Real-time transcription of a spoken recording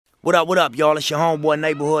What up, y'all? It's your homeboy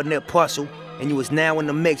Neighborhood Nip Puzzle, and you is now in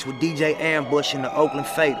the mix with DJ Ammbush and the Oakland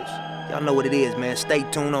Faders. Y'all know what it is, man. Stay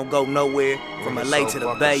tuned, don't go nowhere. From LA to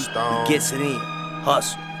the Bay, he gets it in.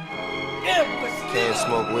 Hustle. Can't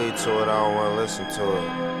smoke weed to it, I don't wanna listen to it.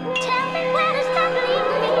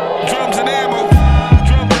 Drums and ammo.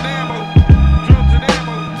 Drums and ammo. Drums and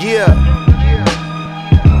ammo. Yeah.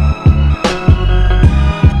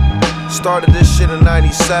 Started this shit in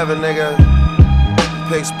 97, nigga.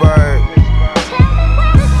 Pittsburgh.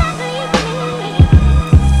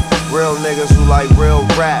 Real niggas who like real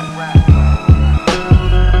rap.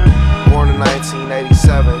 Born in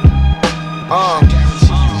 1987.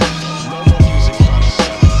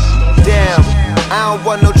 Damn, I don't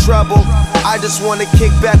want no trouble. I just wanna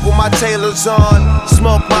kick back with my tailors on.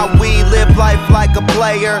 Smoke my weed, live life like a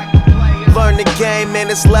player. Learn the game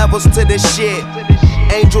and it's levels to this shit.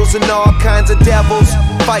 Angels and all kinds of devils,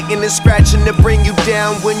 fighting and scratching to bring you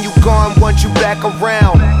down. When you gone, want you back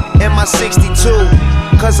around. In my 62,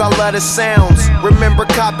 cause I love the sounds. Remember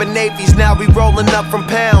copping navies, now we rolling up from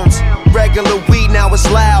pounds. Regular weed, now it's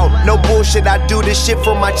loud. No bullshit, I do this shit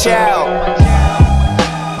for my child.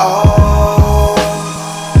 Oh,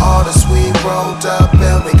 all this weed rolled up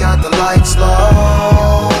and we got the lights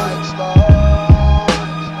low.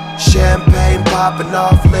 Champagne popping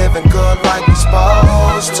off, living good like we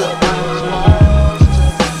supposed to.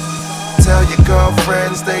 Tell your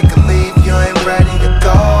girlfriends they can leave, you ain't ready to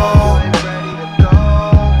go.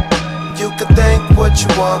 You can think what you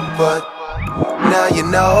want, but now you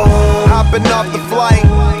know. Hopping off the flight,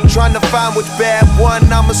 trying to find which bad one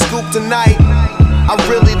I'ma scoop tonight. I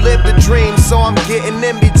really live the dream, so I'm getting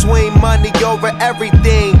in between. Money over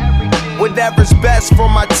everything, whatever's best for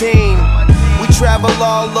my team. We travel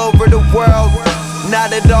all over the world,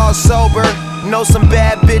 not at all sober. Know some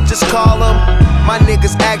bad bitches, call them. My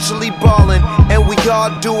niggas actually ballin', and we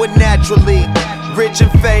all do it naturally. Rich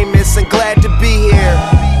and famous and glad to be here.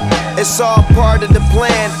 It's all part of the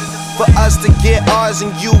plan for us to get ours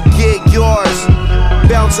and you get yours.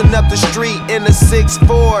 Bouncing up the street in a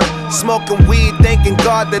 6'4", smoking weed, thanking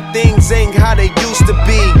God that things ain't how they used to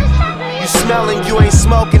be. You smelling, you ain't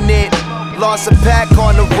smoking it. Lost a pack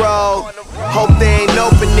on the road. Hope they ain't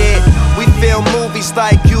open it. We film movies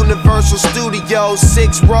like Universal Studios.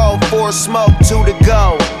 6 roll, 4 smoke, 2 to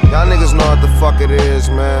go. Y'all niggas know what the fuck it is,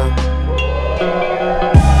 man.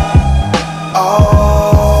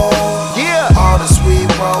 Oh, yeah. All this weed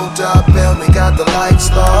rolled up and we got the lights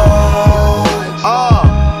low.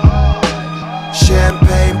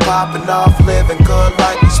 Champagne popping off, living good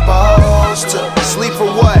like we supposed to. Sleep for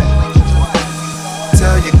what?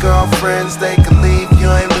 Tell your girlfriends they can leave, you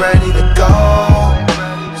ain't ready to go.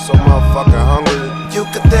 So motherfucking hungry. You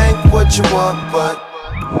can think what you want, but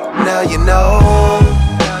now you know.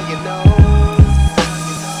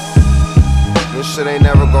 This shit ain't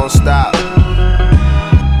never gonna stop.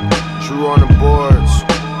 Drew on the boards,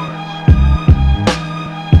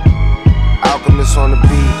 Alchemist on the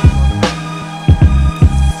beat,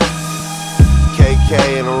 KK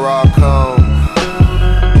in a raw cone.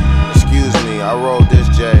 Excuse me, I rolled this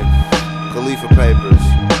J. Khalifa Papers.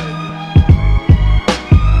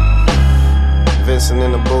 Vincent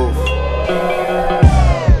in the booth.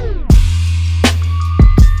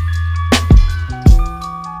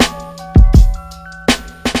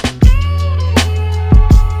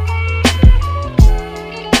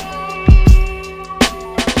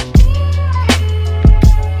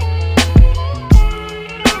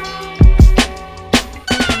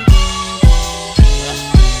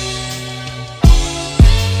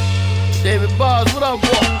 David Bars, what up, boy?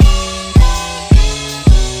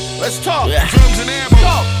 Let's talk. Yeah. Drums and ammo.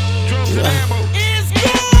 Talk. Drums and ammo.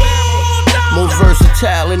 Most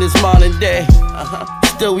versatile in this modern day.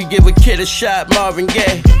 Still we give a kid a shot, Marvin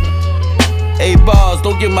Gaye. Hey Bars,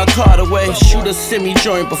 don't give my card away. Shoot a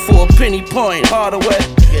semi-joint before a penny point. Hardaway,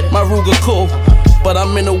 my Ruger cool, but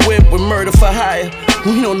I'm in a whip with murder for hire.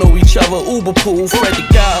 We don't know each other, Uber pool, Fred the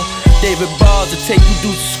guy. David Bars to take you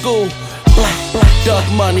dudes to school. Black, dark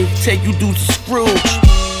money, take you dudes to Scrooge.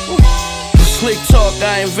 Slick talk,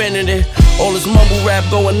 I invented it. All this mumble rap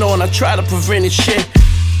going on, I try to prevent it, shit.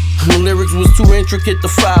 The lyrics was too intricate to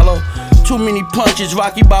follow. Too many punches,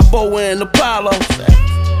 Rocky Balboa and Apollo.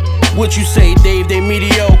 What you say, Dave, they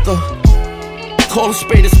mediocre. Call a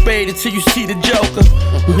spade until you see the Joker.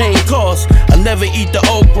 Main course, I never eat the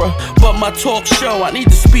okra, but my talk show, I need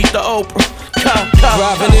to speak to Oprah.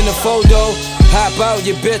 Driving in a photo, Hop out,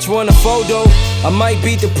 your bitch want a photo. I might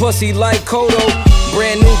beat the pussy like Kodo.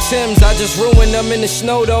 Brand new Timbs, I just ruined them in the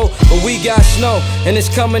snow though. But we got snow, and it's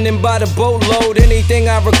coming in by the boatload. Anything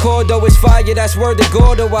I record though is fire, that's word to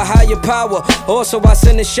God to a higher power. Also I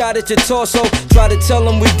send a shot at your torso. Try to tell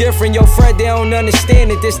them we different, yo Fred, they don't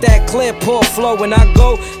understand it. This that clear, poor flow. When I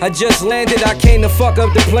go, I just landed. I came to fuck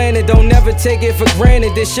up the planet, don't never take it for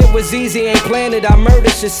granted. This shit was easy, ain't planned it. I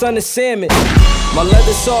murdered your son of salmon. My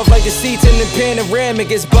leather soft like the seats in the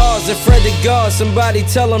panoramic. It's bars and Fred the God, somebody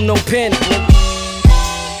tell him no panic.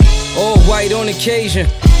 All white on occasion,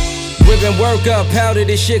 whipping work up, powder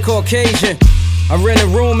this shit Caucasian. I rent a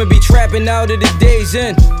room and be trapping out of the days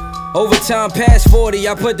in. Overtime past 40,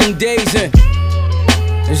 I put them days in.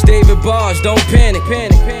 It's David Bars, don't panic.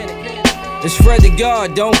 It's Fred the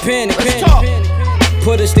God, don't panic.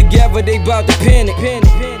 Put us together, they bout to panic.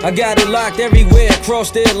 I got it locked everywhere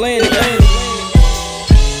across the Atlantic.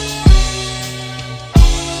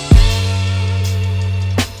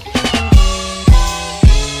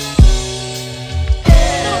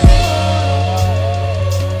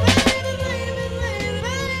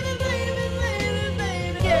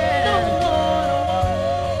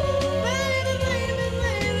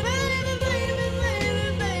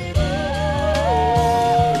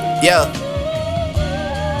 Yeah.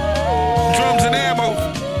 Drums and ammo.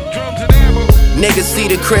 Drums and ammo. Niggas see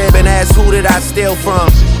the crib and ask who did I steal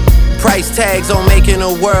from. Price tags on making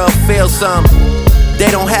the world feel some.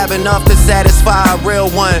 They don't have enough to satisfy a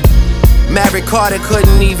real one. Maverick Carter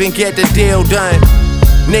couldn't even get the deal done.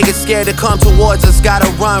 Niggas scared to come towards us,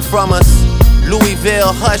 gotta run from us.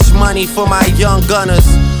 Louisville hush money for my young gunners.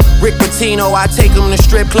 Rick Pitino, I take them to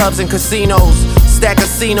strip clubs and casinos. Stack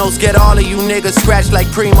casinos, get all of you niggas scratched like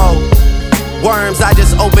Primo. Worms, I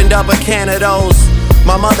just opened up a can of those.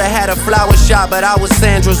 My mother had a flower shop, but I was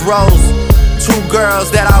Sandra's Rose. Two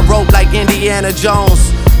girls that I wrote like Indiana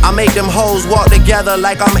Jones. I make them hoes walk together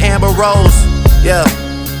like I'm Amber Rose. Yeah,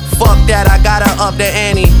 fuck that, I gotta up the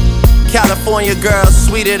ante. California girls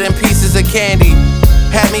sweeter than pieces of candy.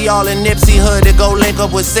 Had me all in Nipsey hood to go link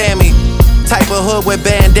up with Sammy. Type of hood with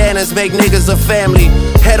bandanas make niggas a family.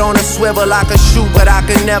 Head on a swivel, I can shoot but I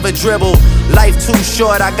can never dribble. Life too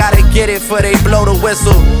short, I gotta get it for they blow the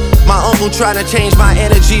whistle. My uncle trying to change my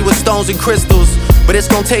energy with stones and crystals. But it's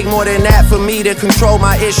gonna take more than that for me to control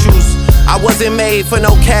my issues. I wasn't made for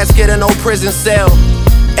no casket or no prison cell.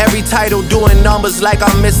 Every title doing numbers like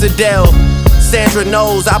I'm Miss Adele. Sandra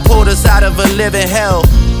knows I pulled us out of a living hell.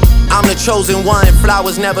 I'm the chosen one,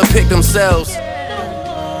 flowers never pick themselves.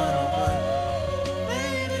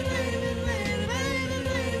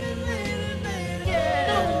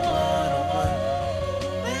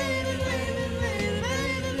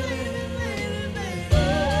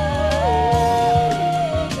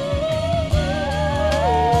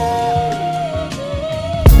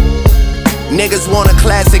 Niggas want a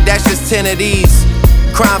classic, that's just 10 of these.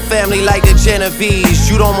 Crime family like the Genovese.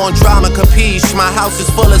 You don't want drama, capiche. My house is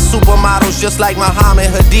full of supermodels just like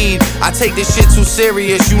Muhammad Hadid. I take this shit too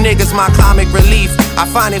serious, you niggas my comic relief. I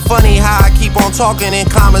find it funny how I keep on talking and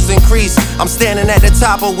commas increase. I'm standing at the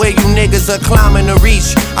top of where you niggas are climbing to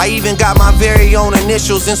reach. I even got my very own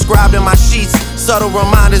initials inscribed in my sheets. Subtle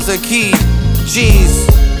reminders are key. Jeez.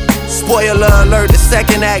 Spoiler alert, the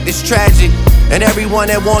second act is tragic. And everyone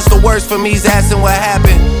that wants the worst for me's asking what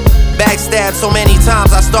happened. Backstabbed so many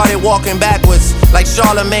times I started walking backwards. Like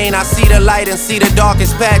Charlemagne, I see the light and see the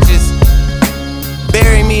darkest patches.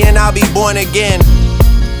 Bury me and I'll be born again.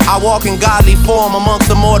 I walk in godly form amongst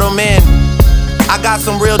the mortal men. I got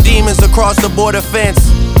some real demons across the border fence.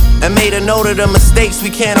 And made a note of the mistakes we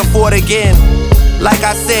can't afford again. Like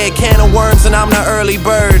I said, can of worms and I'm the early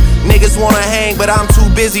bird. Niggas wanna hang but I'm too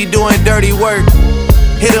busy doing dirty work.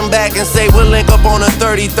 Hit them back and say we'll link up on the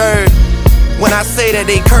 33rd. When I say that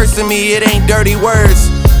they cursing me, it ain't dirty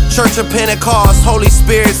words. Church of Pentecost, Holy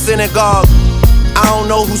Spirit synagogue. I don't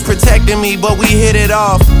know who's protecting me, but we hit it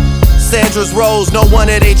off. Sandra's Rose, no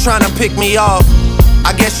wonder they tryna pick me off.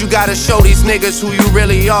 I guess you gotta show these niggas who you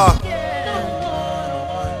really are.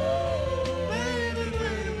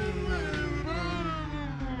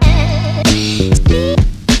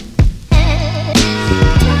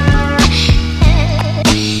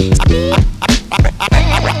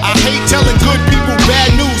 Telling good people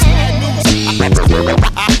bad news. I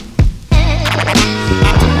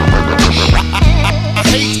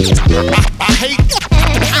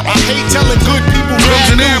hate telling good people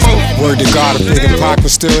bad news. Word to God, if Big and Pac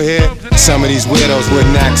was still here, some of these weirdos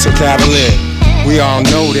wouldn't act so cavalier. We all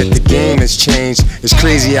know that the game has changed. It's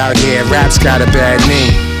crazy out here, rap's got a bad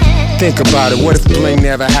name. Think about it, what if bling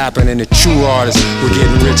never happened and the true artists were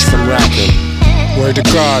getting rich from rapping? Word to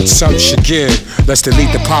God, something should give. Let's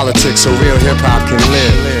delete the politics so real hip-hop can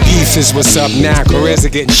live. Beef is what's up now, careers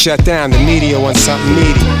are getting shut down. The media wants something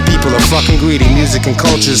meaty. People are fucking greedy, music and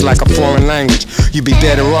culture is like a foreign language. You'd be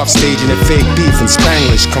better off staging a fake beef in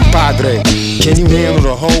Spanglish. Compadre, can you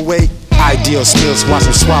handle the whole weight? Ideal skills, watch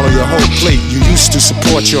them swallow your whole plate. You used to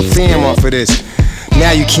support your fam off of this.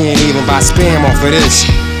 Now you can't even buy spam off of this.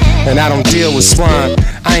 And I don't deal with swine.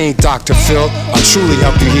 I ain't Dr. Phil, I'll truly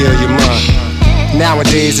help you heal your mind.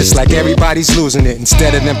 Nowadays it's like everybody's losing it.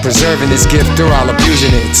 Instead of them preserving this gift, they're all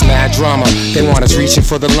abusing it. It's mad drama, they want us reaching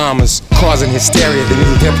for the llamas, causing hysteria, the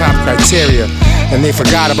new hip-hop criteria. And they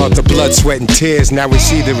forgot about the blood, sweat, and tears. Now we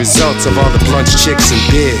see the results of all the blunts, chicks,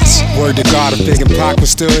 and beers. Word to God, if Big and Pac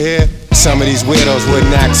was still here, some of these weirdos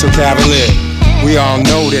wouldn't act so cavalier. We all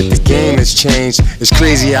know that the game has changed. It's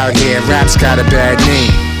crazy out here, rap's got a bad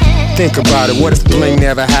name. Think about it, what if bling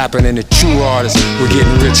never happened and the true artists were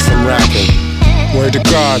getting rich from rapping? Word to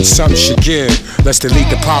God, something should give. Let's delete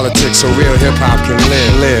the politics so real hip-hop can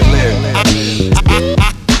live.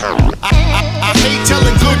 I hate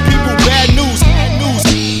telling good people bad news. I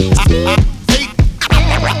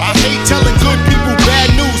hate telling good people bad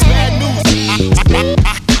news.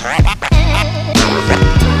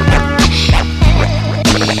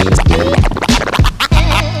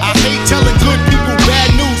 I hate telling good people bad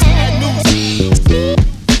news.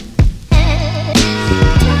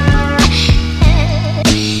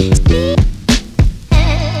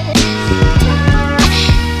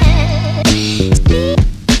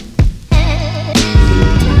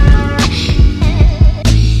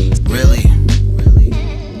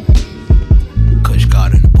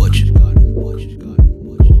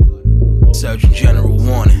 Surgeon General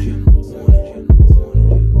warning.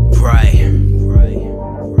 Right.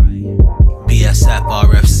 BSF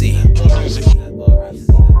RFC.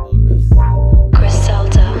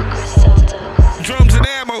 Drums and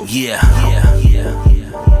ammo. Yeah.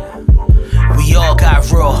 We all got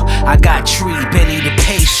raw. I got tree, Benny the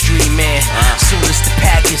pastry man. Soon as the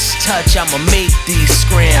package touch, I'ma make these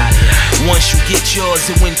scram. Once you get yours,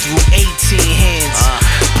 it went through 18 hands.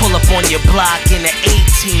 Pull up on your block in an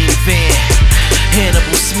 18 van.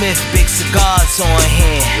 Hannibal Smith, big cigars on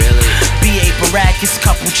hand. B.A. Baracus,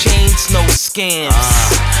 couple chains, no scams.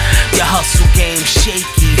 Your hustle game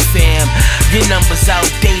shaky, fam. Your numbers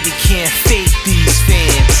outdated, can't fake these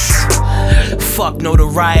fans. Fuck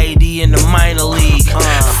notoriety in the minor league.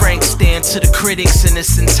 Frank stand to the critics in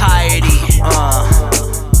its entirety.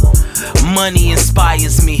 Money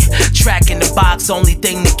inspires me. Track in the box, only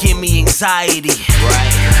thing to give me anxiety.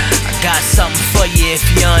 I got something for you if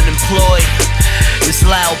you're unemployed. This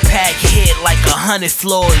loud pack hit like 100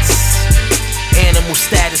 Floyds. Animal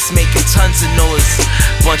status making tons of noise.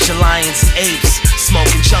 Bunch of lions and apes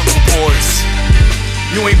smoking jungle boys.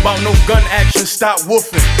 You ain't bout no gun action, stop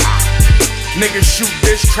woofing. Niggas shoot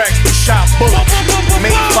diss tracks, we shot bullets.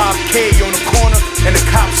 Made 5K on the corner and the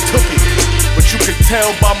cops took it. But you could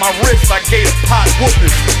tell by my wrist I gave a pot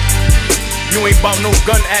whooping. You ain't bout no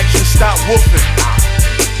gun action, stop woofing.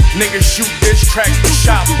 Niggas shoot diss tracks, we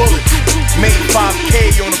shot bullets. Made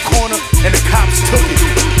 5K on the corner and the cops took it.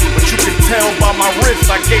 But you could tell by my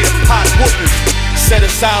wrist I gave a pot whooping. Said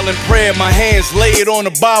a silent prayer, my hands laid on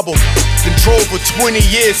the Bible. Then drove for 20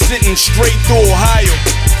 years sitting straight through Ohio.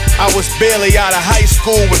 I was barely out of high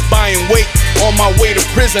school, was buying weight. On my way to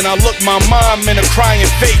prison, I looked my mom in a crying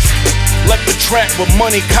face. Left the track with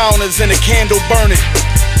money counters and a candle burning.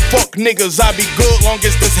 Fuck niggas, I be good long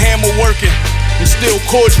as this hammer working. I'm still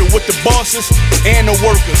cordial with the bosses and the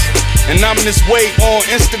workers. And I'm this way on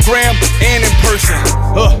Instagram and in person.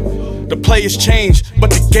 The players change,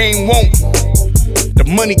 but the game won't. The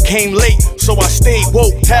money came late, so I stayed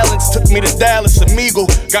woke. Talents took me to Dallas, Amigo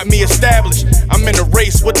got me established. I'm in a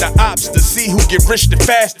race with the ops to see who get rich the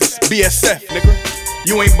fastest. BSF, nigga.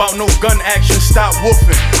 You ain't bout no gun action, stop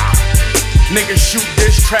woofing. Niggas shoot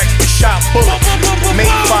diss tracks, we shot bullets.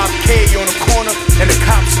 Made 5K on the corner and the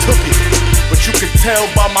cops took it. But you could tell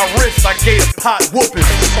by my wrist I gave a pot whooping.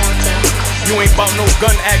 You ain't bout no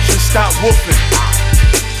gun action, stop woofing.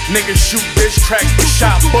 Niggas shoot diss tracks, we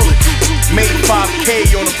shot bullets. Made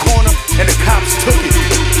 5K on the corner and the cops took it.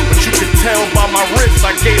 But you could tell by my wrist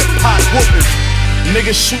I gave a pot whooping.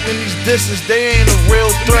 Niggas shooting these disses, they ain't a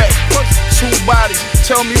real threat. Two bodies,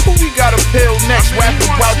 tell me who we gotta peel next. Rapping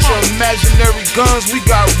about your imaginary guns, we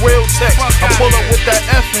got real text. I pull up with that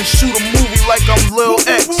F and shoot a movie like I'm Lil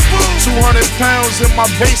X. 200 pounds in my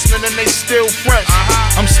basement and they still fresh.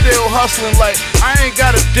 I'm still hustling like I ain't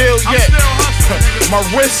got a deal yet. My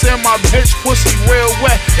wrist and my bitch pussy real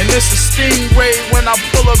wet, and it's a stingray when I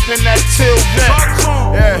pull up in that till vet.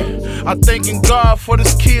 Yeah, I thanking God for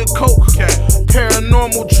this Kia Coke.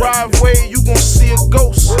 Paranormal driveway, you gon' see a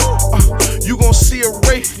ghost. You gon' see a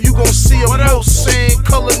wraith, you gon' see a ghost. Same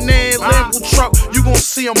color name, label truck, you gon'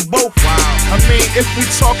 see them both. I mean, if we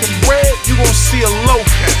talking bread, you gon' see a loaf.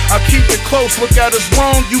 I keep it close, look at us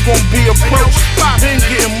wrong, you gon' be approached. Been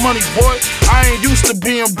getting money, boy, I ain't used to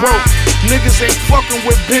being broke. Niggas ain't fucking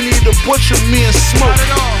with Benny the Butcher, me and Smoke.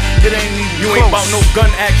 It ain't even You close. ain't about no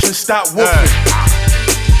gun action, stop whooping.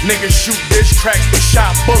 Niggas shoot diss tracks, they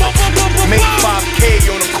shot bullets. Made 5K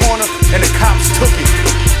on the corner and the cops took it.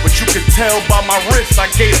 But you could tell by my wrist, I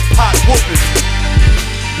gave a pot whooping.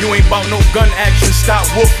 You ain't about no gun action, stop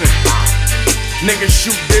whooping. Niggas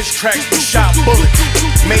shoot diss tracks, they shot bullets.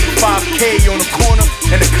 Made 5K on the corner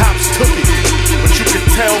and the cops took it. But you could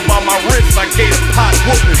tell by my wrist, I gave a pot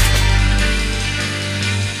whooping.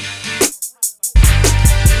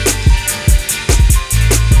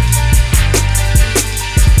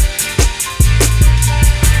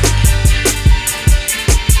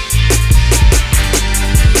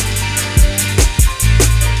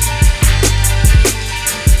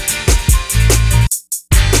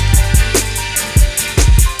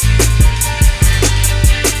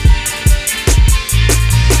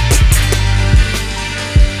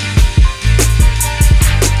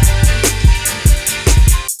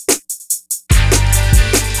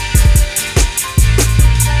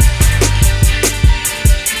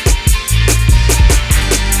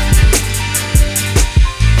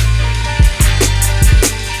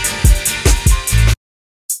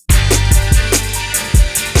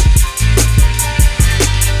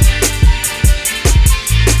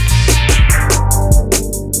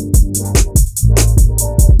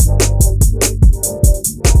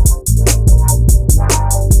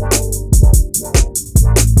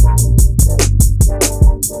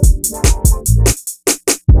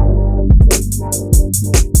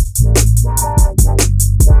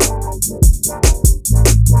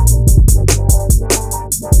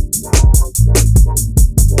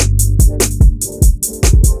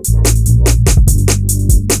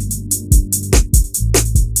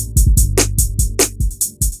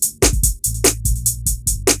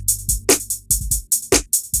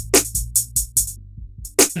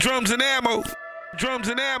 Drums and ammo, drums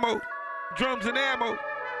and ammo, drums and ammo,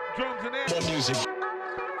 drums and ammo. Music.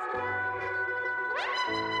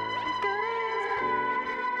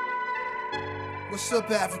 What's up,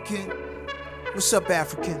 African? What's up,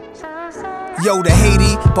 African? Yo, to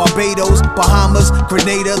Haiti, Barbados, Bahamas,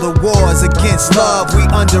 Grenada, the wars against love, we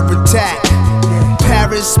under attack.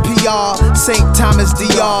 Paris, PR, St. Thomas,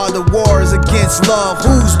 DR, the wars against love,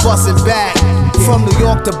 who's busting back? From New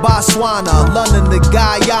York to Botswana, London to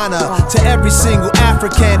Guyana, to every single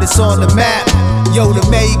African that's on the map. Yo, to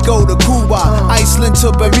Mexico to Cuba, Iceland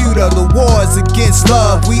to Bermuda, the wars against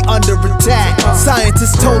love, we under attack.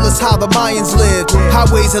 Scientists told us how the Mayans lived,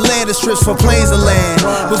 highways and landing strips for planes to land.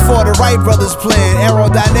 Before the Wright brothers planned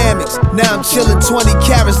aerodynamics, now I'm chilling 20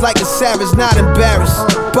 carats like a savage, not embarrassed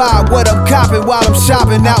by what I'm copping while I'm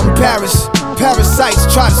shopping out in Paris.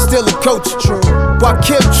 Parasites try to steal a coach, while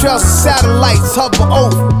chemtrails and satellites hover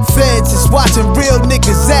over. Feds is watching real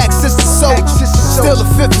niggas act, sister soldiers. Still a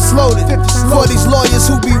fifth is loaded. For these lawyers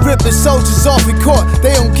who be ripping soldiers off in court,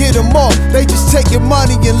 they don't get them off. They just take your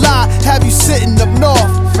money and lie, have you sitting up north.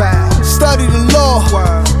 Study the law,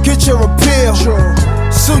 get your appeal.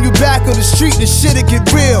 Soon you back on the street, the shit'll get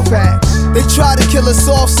real. They try to kill us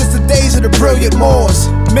off since the days of the brilliant Moors.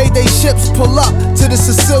 Made they ships pull up to the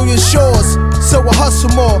Sicilian shores. So I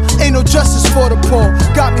hustle more, ain't no justice for the poor.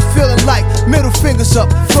 Got me feeling like middle fingers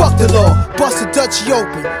up, fuck the law. Bust the Dutchie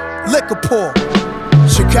open, liquor pour.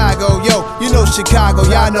 Chicago, yo, you know Chicago,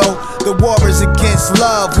 y'all know the war is against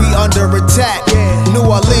love, we under attack. New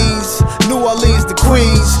Orleans to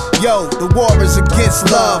Queens, yo, the war is against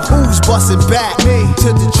love, who's busting back? To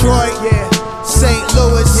Detroit, St.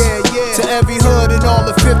 Louis, to every hood in all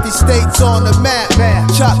the 50 states on the map.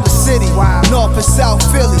 Chocolate City, North and South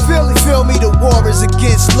Philly. Feel me, the war is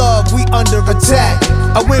against love, we under attack.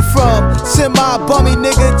 I went from semi-bummy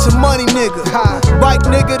nigga to money nigga, bike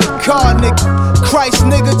nigga to car nigga, Christ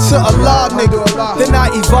nigga to Allah nigga. Then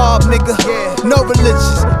I evolved nigga, no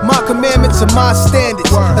religions, my commandments are my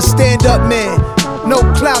standards. A stand-up man, no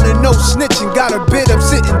clowning, no snitching, got a bid up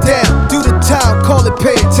sitting down. Do the time, call it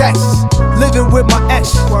paying taxes. Living with my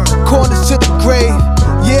ex, corners to the grave.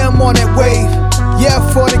 Yeah, I'm on that wave. Yeah,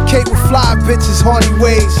 40K with fly bitches' horny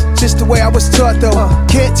ways. Just the way I was taught though.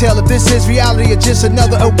 Can't tell if this is reality or just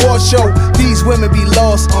another award show. These women be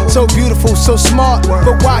lost, so beautiful, so smart.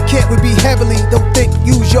 But why can't we be heavenly? Don't think,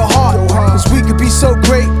 use your heart. Cause we could be so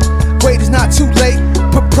great. Wait, it's not too late.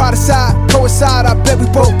 Put pride aside, coincide, I bet we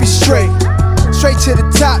both be straight. Straight to the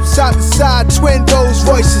top, side to side, twin those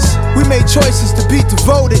voices. We made choices to be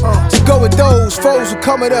devoted, to go with those foes who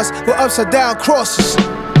come at us with upside down crosses.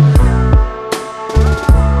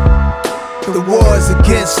 The war is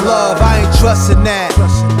against love, I ain't trusting that.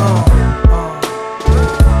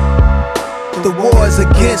 The war is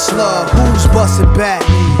against love, who's busting back?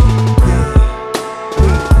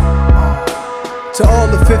 To all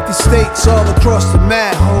the 50 states, all across the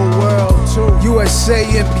map, whole world too, USA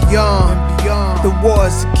and beyond. The war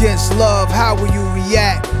is against love, how will you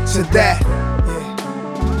react to that?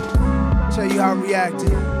 Tell you how I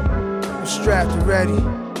reacted. I'm strapped and ready.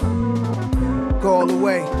 Go all the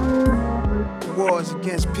way. The war is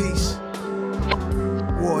against peace.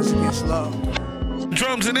 War is against love.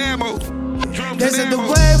 Drums and ammo. They said the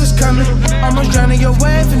wave was coming, almost drowning your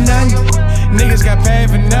wave for nothing. Niggas got paid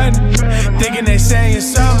for nothing, thinking they saying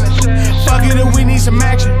something. Fuck it if we need some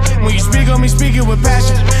action. When you speak on me, speak it with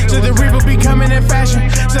passion. So the reaper be coming in fashion.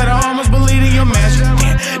 Said I almost believe in your magic.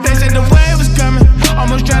 They said the wave was coming,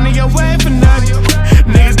 almost drowning your wave for nothing.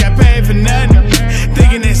 Niggas got paid for nothing,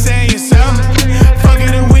 thinking they saying something. Fuck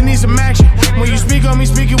it if we need some action. When you speak on me,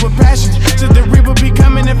 speak it with passion. So the reaper be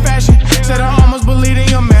coming in fashion. Said I almost believe in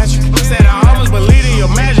your magic. Said I almost believe in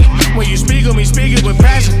your magic. When you speak on me, speak it with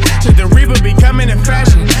passion. So the reaper be coming in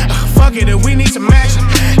fashion. Fuck it if we need some action.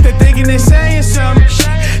 They thinking they saying something.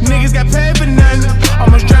 Niggas got paid for nothing.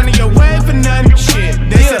 Almost drowning your wave for nothing. Shit,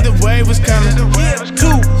 they said the wave was coming.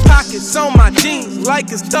 Two pockets on my jeans,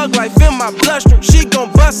 like it's thug life in my bloodstream. She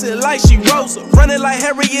gon' bust it like she Rosa, running like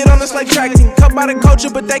Harriet on us like track team. Cut by the culture,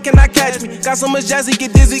 but they cannot catch me. Got so much jazzy,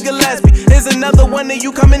 get dizzy, Gillespie. Here's another one that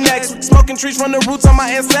you coming next week. Smoking trees from the roots on my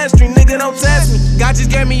ancestry. Nigga, don't test me. God just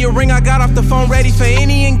gave me a ring, I got off the phone ready for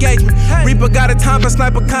any engagement. Reaper got a time for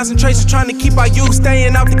sniper concentration, trying to keep our youth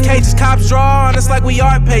staying out the cages. Cops draw on us like we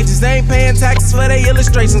art pages. They ain't paying taxes for their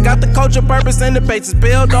illustrations. Got the culture, purpose, and the basis.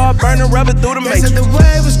 Build all burning rubber through the matrix. They said the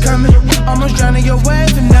wave was coming, almost drowning your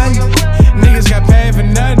wave for nothing. Niggas got paid for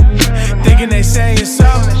nothing, thinking they saying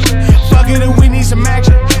something. Fuck it if we need some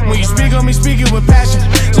action. When you speak on me, speak it with passion.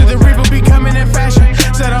 So the reaper be coming in fashion.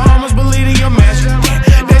 Said I almost believe in your magic.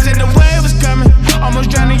 They said the wave was coming, almost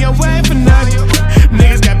drowning your wave for nothing.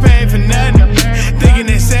 Niggas got paid for nothing, thinking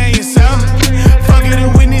they saying something. Fuck it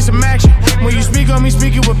if we need some action. When you speak on me,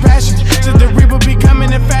 speak it with passion. Said the reaper be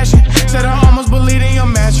coming in fashion. Said I almost believe in your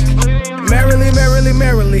magic. Merrily, merrily,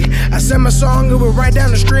 merrily, I sent my song, it went right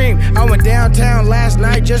down the stream. I went downtown last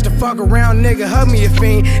night just to fuck around, nigga, hug me a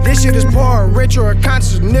fiend. This shit is poor, rich, or a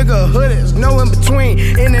conscious nigga, hood is no in between.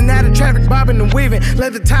 In and out of traffic, bobbing and weaving,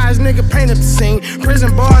 let the ties, nigga, paint up the scene.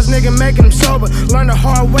 Prison bars, nigga, making them sober. Learn the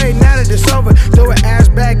hard way, now that it's over. Throw her ass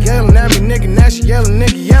back, yelling at me, nigga, now she yelling,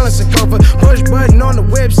 nigga, yelling Sankofa. Push button on the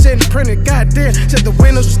whip, sitting printed, goddamn, said the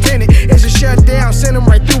windows was tinted. It's a shutdown, send them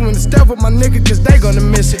right through and the stuff with my nigga, cause they gonna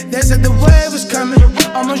miss it. They said the wave was coming,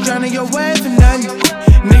 almost drowning your wave for nothing.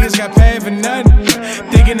 Niggas got paid for nothing,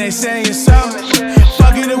 thinking they saying something.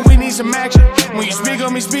 Fuck it if we need some action. When you speak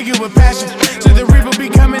on me, speak it with passion. Said the reaper be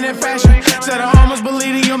coming in fashion. Said I almost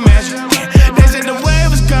believe in your magic. They said the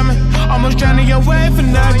wave was coming, almost drowning your wave for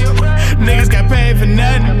nothing. Niggas got paid for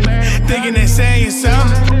nothing, thinking they saying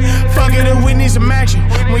something. Fuck it if we need some action.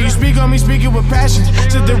 When you speak on me, speak it with passion.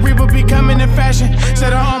 Said the reaper be coming in fashion.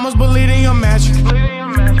 Said I almost believe in your magic.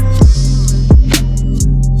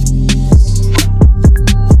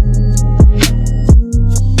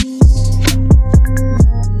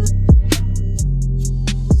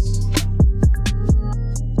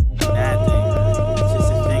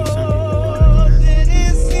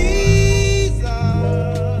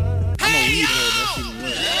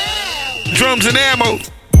 Drums and ammo.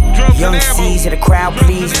 Young C's of the crowd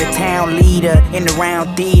please, the town leader in the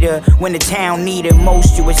round theater. When the town needed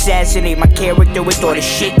most, you assassinate my character with all the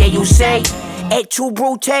shit that you say. Et tu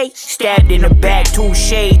brute, stabbed in the back,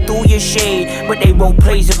 touche through your shade. But they wrote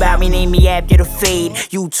plays about me, name me after the fade.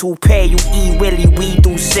 You too pay, you eat Willie, we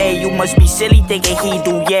do say. You must be silly thinking he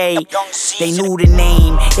do yay. They knew the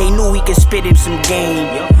name, they knew he could spit him some game.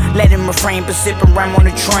 Let him refrain for sipping rhyme on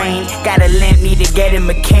the train. Gotta limp me to get him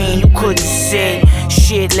a cane. You couldn't sit,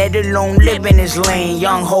 shit, let alone live in his lane.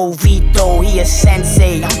 Young Ho Vito, he a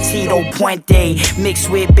sensei. I'm Tito Puente, mixed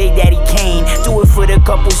with Big Daddy Kane. Do it for the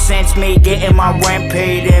couple cents made, getting my rent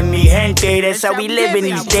paid in me. gente, that's how we living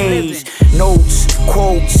these days. Notes,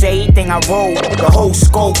 quotes, everything I wrote, the whole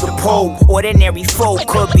scope, the pole. Ordinary folk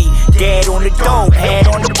could be dead on the dope, head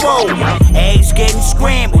on the boat. Eggs getting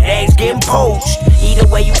scrambled, eggs getting poached. Either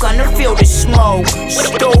way, you gonna feel the smoke.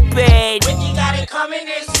 Stupid. You got it coming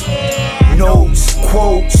this year. Notes,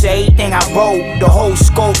 quotes, everything I wrote, the whole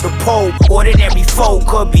scope, the pole. Ordinary folk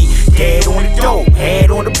could be dead on the dope, head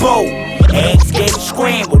on the boat. Eggs getting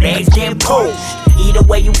scrambled, eggs getting poached. Either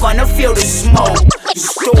way, you gonna feel the smoke. You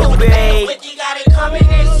stupid. You got it coming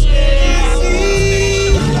this year.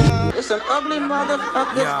 It's an ugly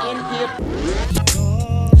motherfucker in here.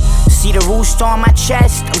 See the rooster on my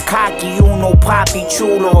chest? I'm cocky, you know, poppy,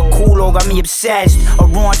 chulo, or culo, got me obsessed. A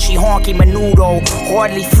raunchy, honky, menudo.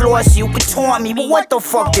 Hardly flossy, you could taunt me, but what the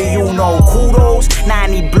fuck do you know? Kudos,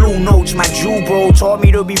 90 blue notes, my Jew bro taught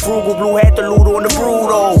me to be frugal, blue had to loot on the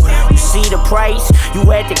brutal. You see the price? You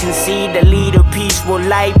had to concede the leader, peaceful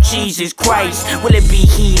life, Jesus Christ. Will it be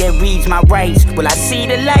he that reads my rights? Will I see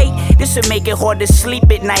the light? This'll make it hard to sleep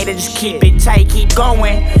at night, I just keep it tight, keep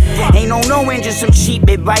going. Ain't no knowing, just some cheap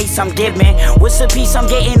advice I'm giving. What's a piece I'm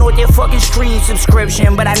getting on their fucking stream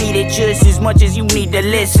subscription? But I need it just as much as you need to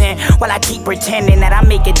listen. While I keep pretending that I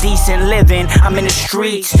make a decent living. I'm in the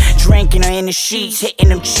streets, drinking or in the sheets, hitting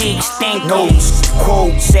them cheeks. Think notes,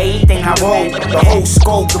 quotes, everything I wrote, the whole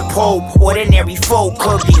scope, the pope. Ordinary folk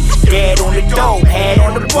could be dead on the dope, head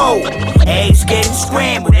on the boat. Eggs getting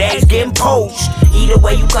scrambled, eggs getting poached. Either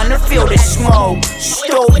way, you gonna feel the smoke.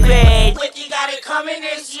 Stupid. You got it coming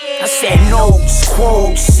this year. I said notes,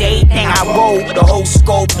 quotes, everything I wrote, the whole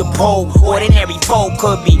scope, the pole. Ordinary folk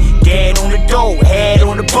could be dead on the dope, head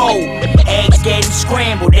on the boat. Eggs getting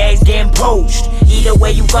scrambled, eggs getting poached. Either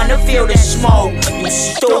way, you gonna feel the smoke. You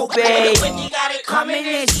stupid. You got it coming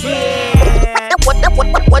this year. What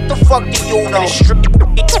the fuck do you know?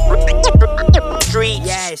 Streets,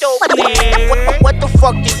 yes. Stupid. What the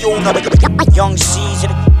fuck do you know? Young Caesar,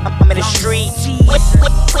 I'm in the streets.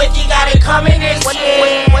 What you got it coming this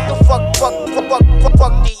year? What the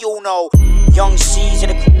fuck do you know? Young Caesar,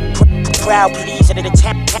 the crowd pleaser, the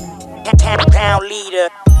 10-pound leader.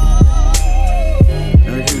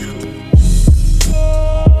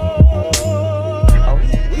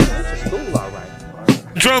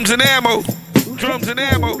 Drums and ammo. Drums and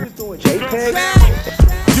ammo.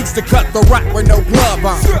 Used to cut the rock with no glove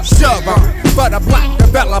on, shove on, but a black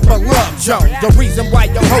developer love Joe. The reason why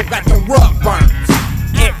your hoe got the rug burns.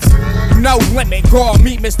 It's no limit, call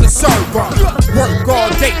me Mr. Sober. Work all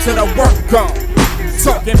day till the work gone.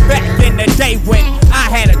 Talking back in the day when I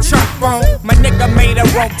had a church phone. My nigga made a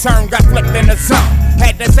wrong turn, got flipped in the zone.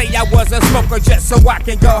 Had to say I was a smoker just so I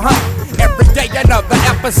can go home. Every day another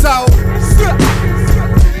episode.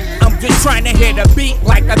 I'm just trying to hit a beat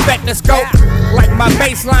like a stethoscope. Like my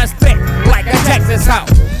bassline's thick, like a Texas hoe.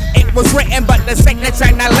 It was written but the signature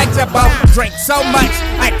not legible. Drink so much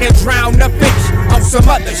I can drown the fish on some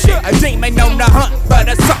other shit. A demon on the hunt but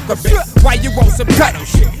a sucker bitch. Why you want some cuddle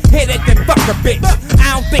shit? Hit it then fuck a bitch.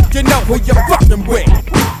 I don't think you know who you're fucking with.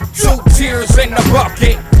 2 tears in the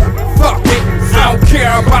bucket. Fuck it, I don't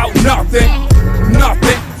care about nothing.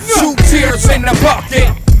 Nothing. 2 tears in the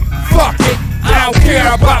bucket. Fuck it, I don't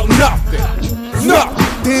care about nothing. Nothing.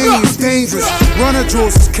 Danny's dangerous. Runner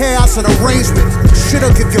jewels is chaos and arrangement.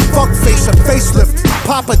 Shit'll give your fuck face a facelift.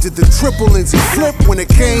 Papa did the triple Lindsay flip when it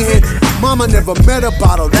came hit. Mama never met a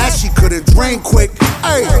bottle that she couldn't drain quick.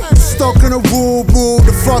 Ayy, stuck in a rule,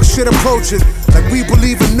 the fuck shit approaching. Like we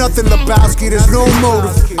believe in nothing, Lebowski, there's no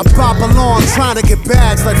motive. I pop along trying to get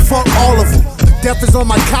bags like fuck all of them. Death is on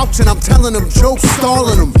my couch and I'm telling them jokes,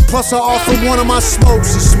 stalling them. Plus I offer one of my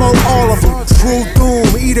smokes, she smoke all of them. True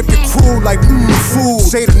doom, eat up your crew like food.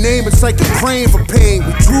 Say the name, it's like you're praying for pain.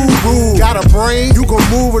 We too rude. Got a brain, you gon'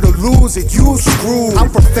 move it or lose it, you screwed. I'm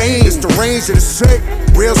for fame, it's deranged and it's sick.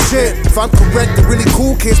 Real shit, if I'm correct, the really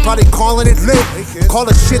cool kids probably calling it lit. Call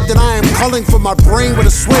it shit that I am culling for my brain with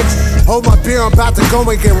a switch. Hold my beer, I'm about to go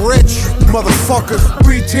and get rich. Motherfucker,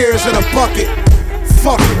 3 tears in a bucket.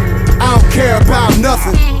 Fuck it, I don't care about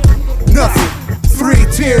nothing. Nothing, 3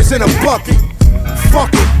 tears in a bucket.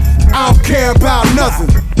 Fuck it, I don't care about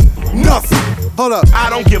nothing. Nothing. Hold up. I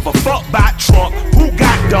don't give a fuck about Trump. Who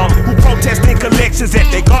got dumped? Who protesting collections at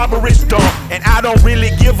their garbage dump? And I don't really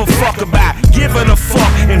give a fuck about giving a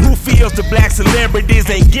fuck. And who feels the black celebrities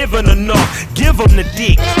ain't giving enough? Give them the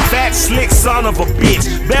dick. Fat, slick son of a bitch.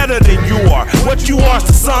 Better than you are. What you are is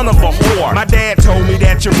the son of a whore. My dad told me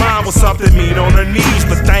that your mom was something mean on her knees.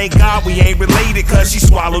 But thank God we ain't related cause she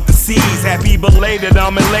swallowed the MCs. Happy belated,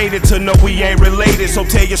 I'm elated to know we ain't related. So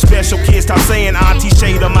tell your special kids, stop saying Auntie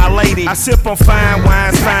Shade of my lady. I sip on fine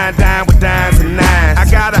wines, fine dine with dimes and nines. I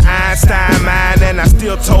got an Einstein mind and I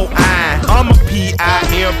still told iron. I'm a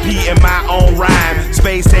PIMP in my own rhyme.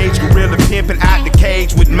 Space age gorilla pimping out the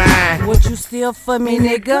cage with mine. Would you steal for me,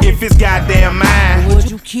 nigga? If it's goddamn mine. Would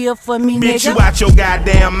you kill for me, nigga? Bitch, you out your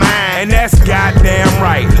goddamn mind. And that's goddamn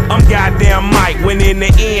right. I'm goddamn Mike. When in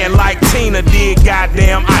the end, like Tina did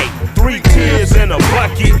goddamn Ike. 3 tears in a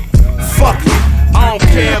bucket. Fuck it. I don't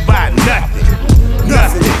care about nothing.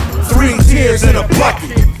 Nothing. 3 tears in a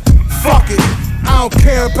bucket. Fuck it. I don't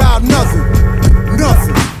care about nothing.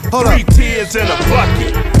 Nothing. Hold up. 3 tears in a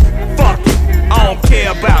bucket. Fuck it. I don't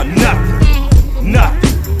care about nothing. Nothing.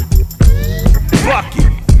 Fuck it.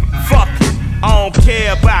 Fuck it. I don't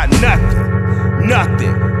care about nothing.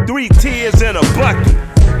 Nothing. 3 tears in a bucket.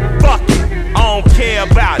 Fuck it. I don't care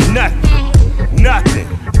about nothing. Nothing.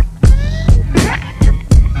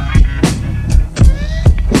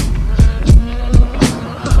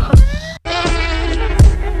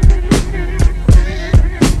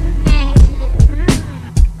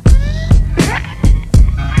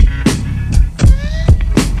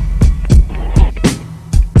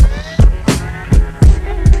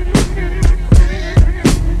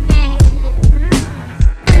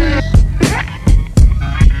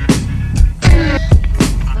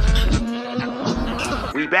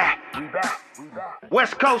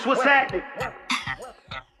 West Coast, what's happening?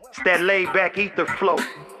 It's that laid back ether flow.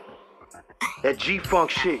 That G-Funk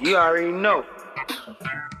shit, you already know.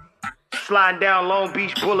 Sliding down Long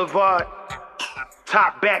Beach Boulevard.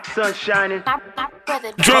 Top back, sun shining.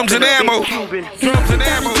 Drums and ammo. Drums and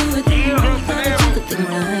ammo.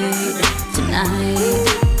 Tonight,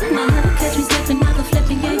 never catch me slipping, never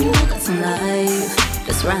flipping, yeah, you know got some life.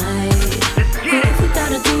 That's right. If we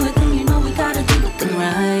gotta do it, then you know we gotta do it then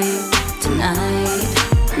right. Tonight,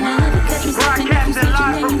 never catch me slipping, if you switching,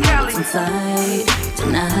 then you know what's inside.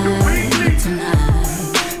 Tonight.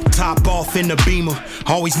 Top off in the Beamer.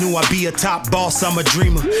 Always knew I'd be a top boss, I'm a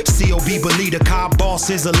dreamer. COB believer, car boss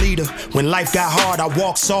is a leader. When life got hard, I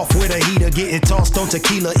walk soft with a heater. Getting tossed on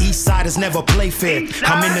tequila, east siders never play fair.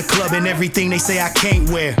 I'm in the club and everything they say I can't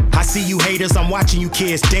wear. I see you haters, I'm watching you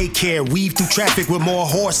kids daycare. Weave through traffic with more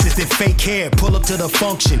horses than fake hair. Pull up to the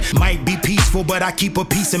function, might be peaceful, but I keep a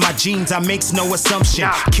piece in my jeans, I makes no assumption.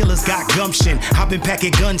 Killers got gumption, I've been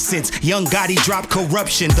packing guns since Young Gotti dropped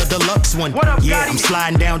Corruption, the deluxe one. Yeah, I'm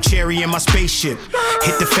sliding down Cherry in my spaceship.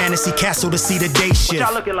 Hit the fantasy castle to see the day shift.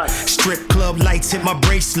 Strip club lights hit my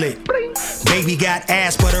bracelet. Baby got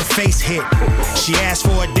ass but her face hit. She asked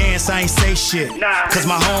for a dance, I ain't say shit. Cause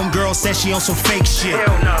my homegirl said she on some fake shit.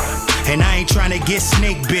 And I ain't tryna get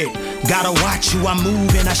snake bit. Gotta watch who I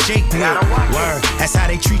move and I shake with. Word, that's how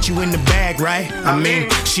they treat you in the bag, right? I mean,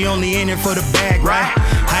 she only in it for the bag, right?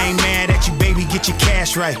 I ain't mad at you, baby, get your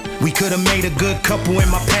cash right. We could've made a good couple in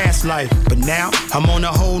my past life, but now I'm on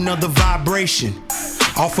a whole nother vibration.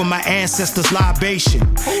 Off of my ancestors' libation.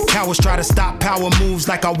 Cowards try to stop power moves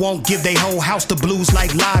like I won't give they whole house the blues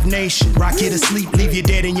like Live Nation. Rock you to sleep, leave you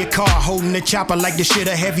dead in your car. Holding the chopper like the shit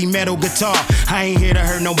a heavy metal guitar. I ain't here to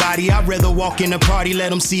hurt nobody, I'd rather walk in the party, let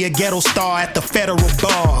them see a ghetto star at the Federal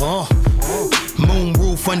Bar. Moon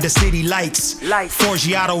roof under city lights.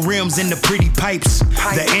 Forgiato rims in the pretty pipes.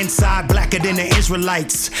 The inside blacker than the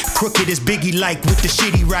Israelites. Crooked as Biggie like with the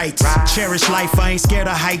shitty rights. Cherish life, I ain't scared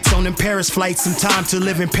of heights. On them Paris flights, some time to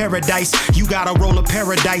live in paradise. You gotta roll a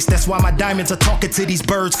paradise. That's why my diamonds are talking to these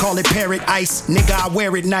birds. Call it parrot ice. Nigga, I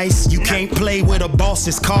wear it nice. You can't play with a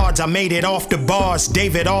boss's cards. I made it off the bars.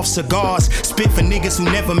 David off cigars. Spit for niggas who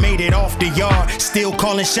never made it off the yard. Still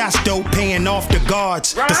calling shots dope, paying off the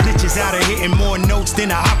guards. The snitches out of hitting more notes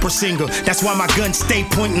than an opera singer. That's why my gun stay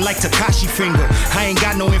pointing like Takashi finger. I ain't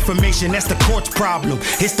got no information, that's the court's problem.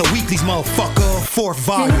 It's the weeklies, motherfucker, 4th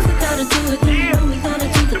volume. We gotta do it, we gotta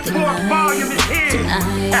do it tonight.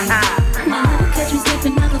 Never catch me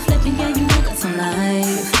slipping, never flipping, yeah, you know got some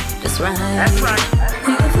life. That's right.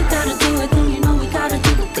 If we gotta do it, then you know we gotta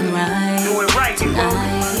do it right. Do it right, tonight.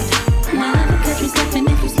 Never catch me slipping,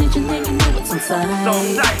 if you snitching, then you know what's inside.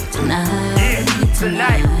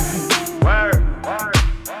 Tonight. Word.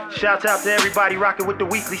 Shouts out to everybody rocking with the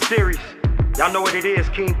weekly series. Y'all know what it is,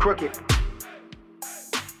 King Crooked.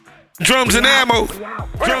 Drums and ammo.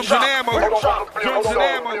 Drums and ammo. Drums and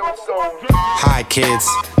ammo. Hi kids,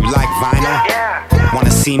 you like vinyl?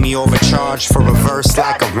 Wanna see me overcharged for a verse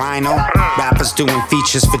like a rhino? Rappers doing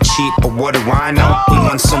features for cheap, but what do I know? We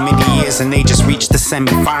won so many years and they just reached the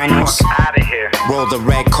semifinals. Roll the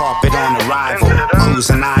red carpet on arrival,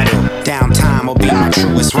 cruising idle. Downtime will be my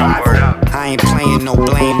truest rival. I ain't playing no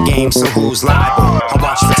blame game, so who's liable? I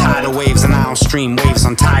watch the tidal waves and I don't stream waves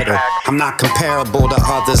on Tidal. I'm not comparable to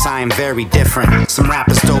others, I am very different. Some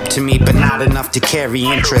rappers dope to me, but not enough to carry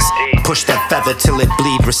interest. Push that feather till it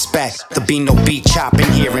bleed respect. There'll be no beat chopping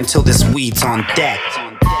here until this weed's on deck.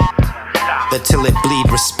 Till it bleed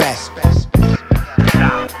respect.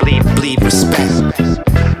 Bleed respect.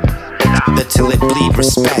 Till it bleed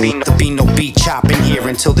respect. There'll be no beat chopping here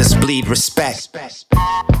until this bleed respect.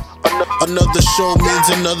 Another show means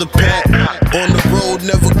another pack. On the road,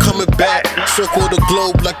 never coming back. Circle the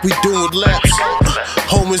globe like we doing laps.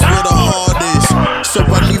 Home is where the heart is, so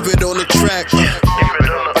I leave it on the track.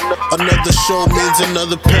 Another show means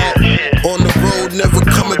another pack. On the road, never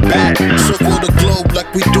coming back. Circle the globe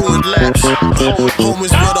like we doing laps. Home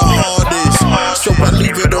is where the heart is, so I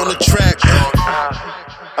leave it on the track.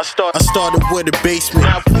 I started with a basement.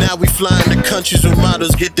 Now we flying to countries where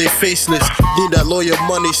models get their faceless. Need that lawyer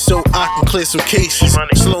money so I can clear some cases.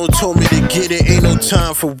 Sloan told me to get it, ain't no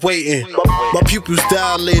time for waiting. My pupils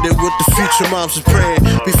dilated with the future moms was praying.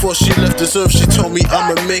 Before she left this earth, she told me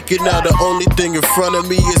I'ma make it. Now the only thing in front of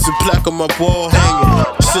me is a plaque on my wall hanging.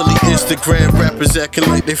 Silly Instagram rappers acting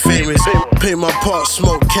like they famous. Pay my part,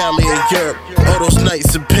 smoke Cali and Europe. All those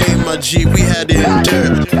nights of pain, my G, we had it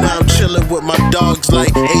endured. Now I'm chilling with my dogs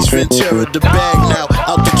like Ace Ventura. The bag now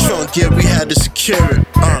out the trunk, yeah, we had to secure it.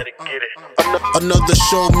 Another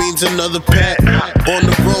show means another pack. On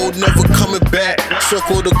the road, never coming back.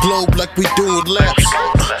 Circle the globe like we doing laps.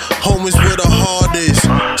 Home is where the heart is,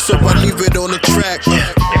 so I leave it on the track.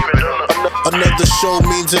 Another show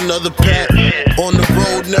means another pack. On the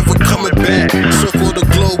road, never coming back. Circle the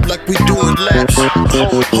globe like we doing laps.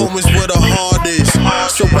 Home is where the heart is,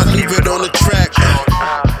 so I leave it on the track.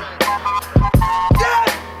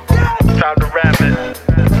 Time to rap it.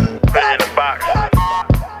 Put it in a box.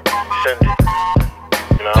 Send it.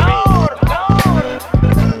 You know what I mean?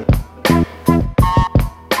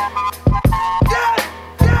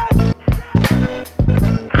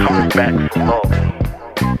 Coming back from home.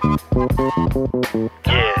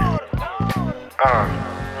 Yeah.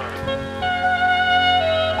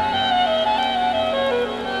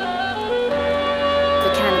 The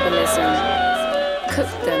cannibalism.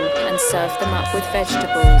 Cook them and serve them up with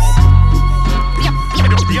vegetables.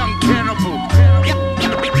 Young cannibal.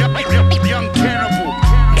 Young cannibal.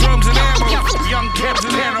 Drums and ammo. Young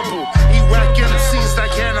cannibal. He whacking the seeds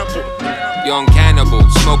like cannibal. Young cannibal,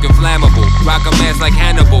 smoking flammable. Rock a mask like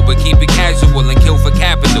Hannibal, but keep it casual and kill for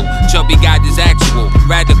capital. Chubby guy is actual,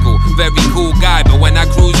 radical, very cool guy. But when I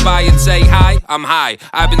cruise by and say hi, I'm high.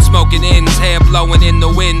 I've been smoking ends, hair blowing in the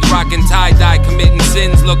wind, rocking tie-dye, committing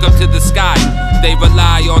sins, look up to the sky. They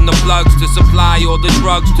rely on the plugs to supply all the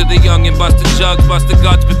drugs to the young and bustin' jugs, bust the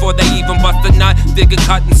guts before they even bust a nut. Dig a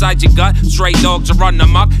cut inside your gut, stray dogs are run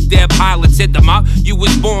amok, their pilots hit them up. You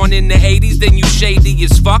was born in the 80s, then you shady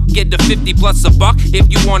as fuck. Get the 50 plus a buck if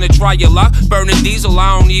you wanna try your luck. Burning diesel,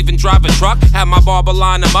 I don't even drive a truck. Have my barber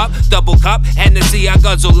line them up, double cup, Hennessy I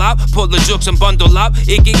guzzle up. Pull the jokes and bundle up.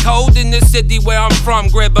 It get cold in the city where I'm from.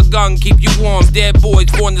 Grab a gun, keep you warm. Dead boys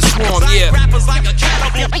born to swarm, yeah. Rappers like a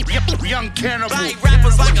cannibal. Young cannibal.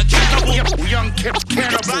 Rappers like a cannibal. Young cannibal.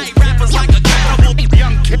 Rappers like a cannibal.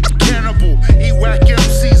 Young cannibal. He whack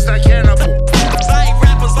MCs like Hannibal.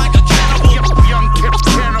 Rappers like a cannibal. Young cannibal.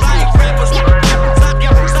 Rappers like a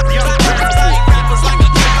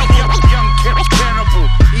cannibal.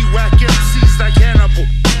 He whack MCs like Hannibal.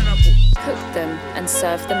 Cook them and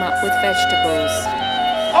serve them up with vegetables.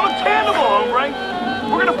 I'm a cannibal, hombre.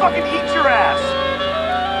 We're gonna fucking eat your ass.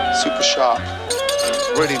 Super sharp.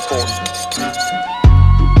 Really important.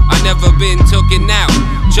 I never been tooken out.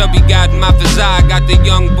 Chubby got my facade, got the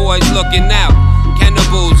young boys looking out.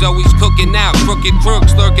 Cannibals always cooking out, crooked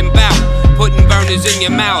crooks lurking bout. Putting burners in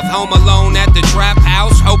your mouth, home alone at the trap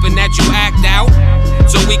house, hoping that you act out.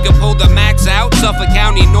 So we can pull the max out. Suffolk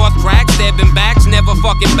County, North Crack, stabbing backs, never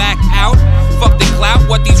fucking back out. Fuck the clout,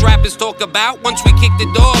 what these rappers talk about. Once we kick the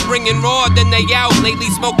door, bringing raw, then they out. Lately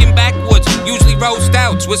smoking backwoods, usually roast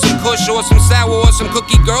outs with some kush or some sour or some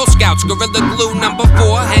cookie Girl Scouts. Gorilla Glue number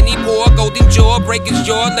 4, Henny pour, golden jaw, break his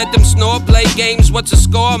jaw, let them snore. Play games, what's the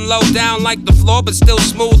score? I'm low down like the floor, but still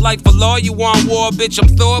smooth like for law. You want war, bitch, I'm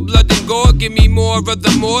Thor, blood and gore. Give me more of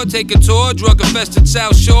the more, take a tour. Drug-infested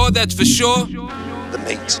South Shore, that's for sure. The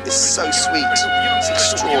meat is so sweet, it's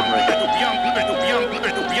extraordinary.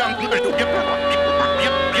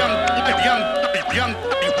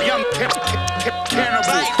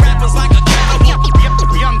 cannibal. Rappers like a cannibal.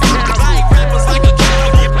 Young cannibal. Rappers like a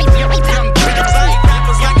cannibal. Young cannibal.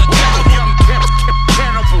 Rappers like a cannibal. Young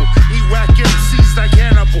cannibal. He whack MCs like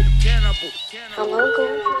Hannibal. Hello,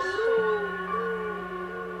 gorgeous.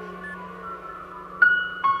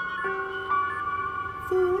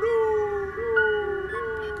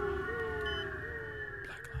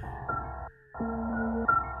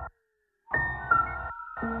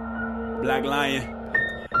 Black Lion.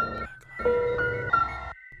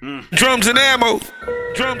 Drums and ammo.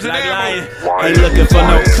 Drums and Black ammo. Lion. Ain't looking for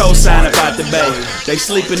no cosign about the bay. They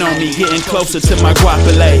sleeping on me, getting closer to my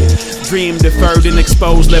guapole. Dream deferred and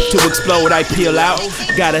exposed, left to explode. I peel out.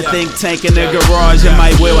 Got a think tank in the garage in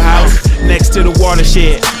my wheelhouse. Next to the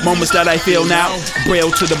watershed, moments that I feel now.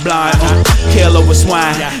 Braille to the blind, kale over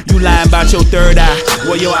swine. You lying about your third eye,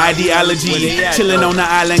 what your ideology? Chilling on the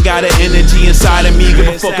island, got an energy inside of me. Give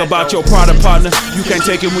a fuck about your product partner. You can't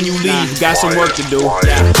take it when you leave. Got some work to do.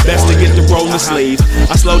 Best to get the rolling sleeve.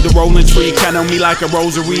 I slowed the rolling tree, count on me like a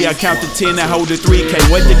rosary. I count to 10 and hold to 3. Can't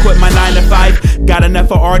wait to quit my 9 to 5. Got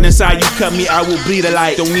enough of art inside. You cut me, I will bleed a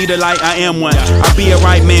light. Don't need a light, I am one. I be a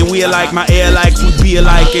right man, we alike. My air likes, we be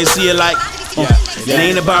alike and see alike. It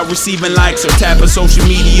ain't about receiving likes or tapping social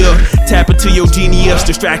media. Tap into your genius.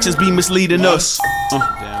 Distractions be misleading us.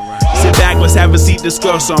 Sit back, let's have a seat,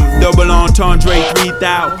 discuss some double entendre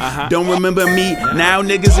 3000. Don't remember me, now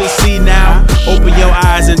niggas is see now. Open your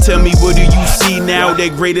eyes and tell me what do you see now.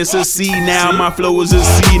 That greatest a sea now, my flow is a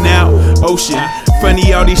sea now. Ocean,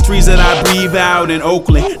 funny all these trees that I breathe out in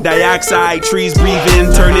Oakland. Dioxide, trees breathe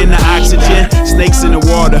in, turn into oxygen. Snakes in the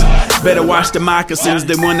water, better watch the moccasins.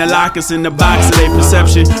 They wanna lock us in the box of their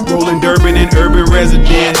perception. Rolling Durban and urban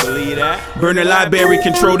residents. Burn the library,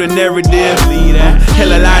 control the narrative.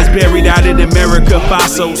 Hella lies buried out in America.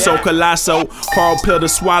 Faso, so colossal. Hard pill to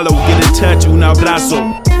swallow, get in touch, un abrazo.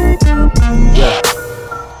 Yeah.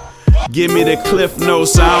 Give me the cliff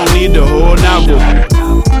notes, I don't need the whole novel.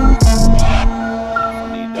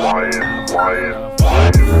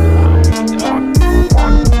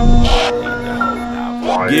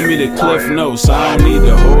 Give me the cliff notes, I don't need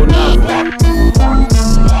the whole novel.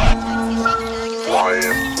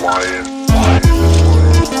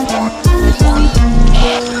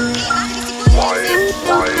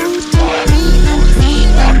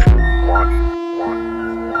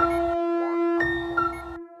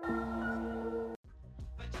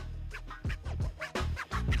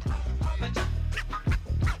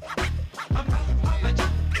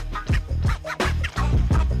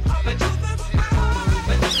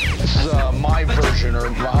 This is my version, or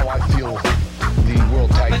how I feel the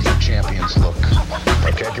World Tag Team Champions look.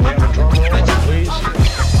 Okay, can we have a drum roll, please?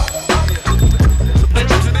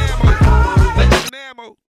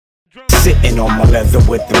 Sitting on my leather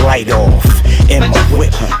with the light off, in my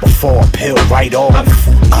whip before I peel right off.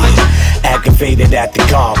 Aggravated at the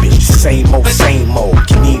garbage, same old,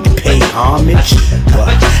 you need to pay homage. But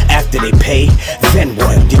after they pay, then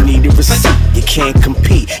what? You need a receipt, you can't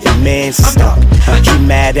compete, your man's stuck. You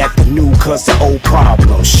mad at the new cause the old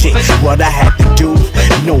problem. Shit, what I had to do,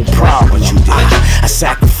 no problem. I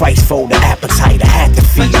sacrificed for the appetite, I had to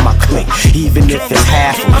feed my clique. Even if it's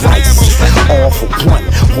half of rice, all for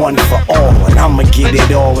one for all. And I'ma get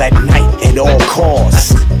it all at night at all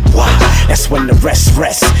costs. Wow, that's when the rest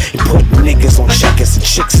rests. And put niggas on checkers and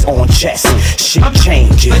chicks on chess. Shit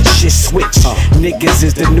changes, shit switch. Niggas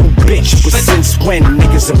is the new bitch. But since when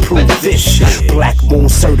niggas approve this? Black Moon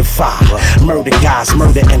certified. Murder guys,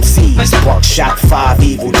 murder MCs. Spark shot 5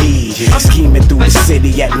 evil deeds. Scheming through the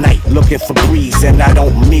city at night, looking for breeze. And I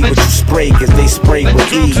don't mean what you spray, cause they spray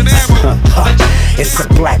with ease. It's a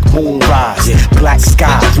black moon rise, black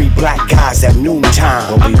sky, 3 black guys at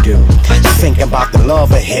noontime. What we do? Thinking about the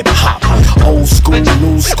love of hip hop. Old school,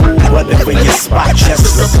 new school, whatever your spot,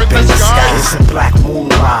 just look up in the sky. It's a black moon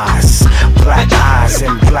rise, black eyes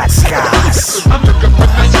and black skies.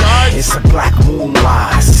 It's a black moon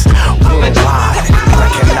rise, worldwide,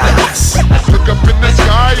 recognize.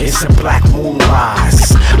 It's a black moon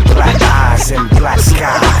rise, black eyes and black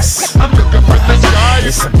skies.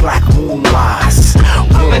 It's a black moon rise,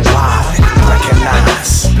 worldwide,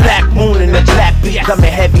 recognize. Black moon and the black beat,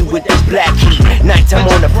 coming heavy with this black heat. Nighttime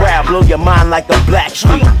on the prowl, blow your mind like a black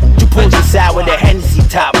street. You pulls inside with a Hennessy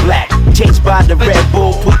top black. Chased by the Red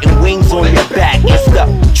Bull, putting wings on your back. It's the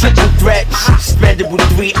triple threat, suspended with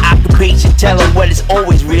 3 occupation. Tell them what it's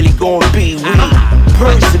always really gonna be. We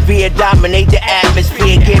persevere, dominate the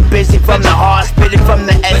atmosphere. Get busy from the heart, spit it from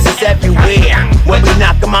the essence everywhere. When we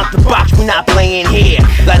knock them out the box, we not playing here.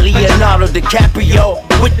 Like Leonardo DiCaprio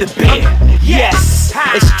with the beer. Yes,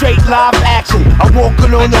 it's straight live action. I'm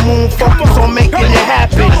walking on the moon, focus on making it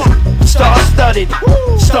happen. star-studded,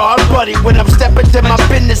 star-budded. When I'm stepping to my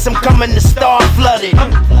business, I'm coming to star-flooded.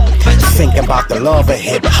 Thinking about the love of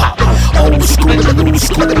hip-hop. Old school, new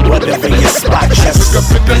school, whatever your spot.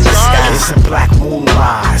 Just in the sky. It's a black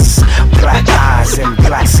moonrise, black eyes and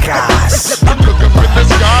black skies.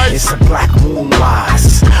 It's a black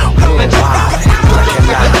moonrise, worldwide,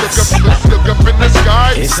 recognize.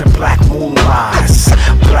 It's a black moonrise,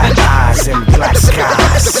 black eyes and black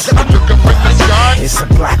skies. It's a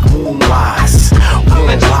black moonrise,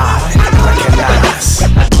 worldwide, recognize.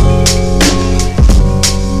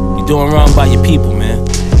 You're doing wrong by your people, man.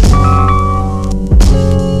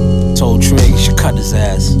 Told Trigg you should cut his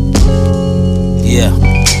ass. Yeah.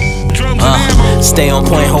 Stay on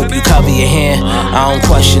point, hope you cover your hand. I don't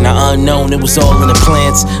question the unknown, it was all in the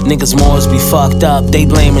plans. Niggas Moors be fucked up, they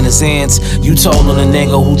blaming his hands. You told on a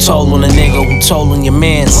nigga, who told on a nigga, who told on your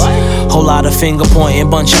mans. Whole lot of finger pointing,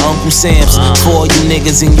 bunch of Uncle Sams. For you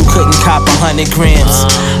niggas and you couldn't cop 100 grams.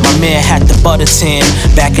 My man had the butter tan,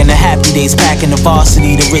 back in the happy days, back in the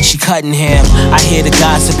varsity, the Richie Cunningham. I hear the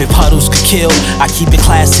gossip if huddles could kill. I keep it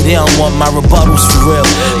classy, they don't want my rebuttals for real.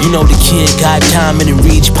 You know the kid got diamond and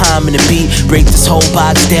reach, palm in the beat. Break this whole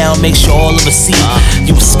box down, make sure all of us see.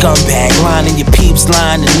 You a scumbag, lining your peeps,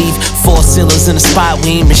 lying underneath 4 ceilings in a spot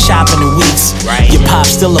we ain't been shopping in weeks. Your pop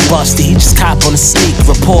still a buster, he just cop on the sneak.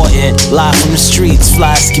 Reporting, live from the streets,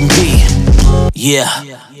 fly as can be. Yeah,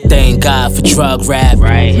 thank God for drug rap.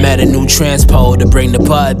 Met a new transpo to bring the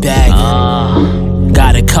bud back.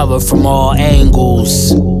 Got it covered from all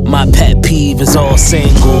angles. My pet peeve is all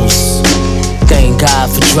singles. Thank God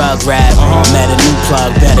for drug rap. Met a new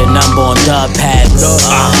plug, better number on dub packs.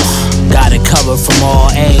 Got it covered from all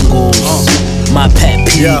angles. My pet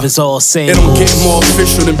peeve is all singles. It don't get more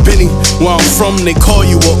official than Benny. Where I'm from, they call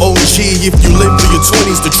you a OG. If you live through your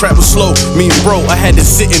 20s, the trap was slow. Me and bro, I had to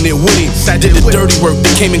sit in it with him. Did the dirty work,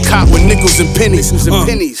 they came and caught with nickels and pennies.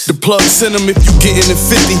 The plug sent him if you getting in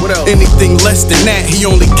 50. Anything less than that, he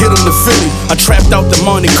only get him to Philly. I trapped out the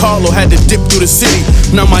Monte Carlo, had to dip through the city.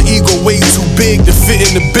 Now my ego way too big to fit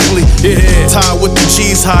in the Bentley. Tied with the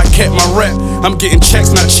G's, how I kept my rep. I'm getting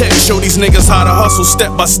checks, not checks. Show these niggas how to hustle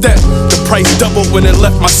step by step. The price doubled when it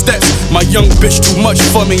left my steps. My young bitch too much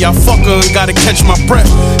for me, I fuck her and gotta catch my breath.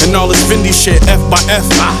 And all this Fendi shit, F by F,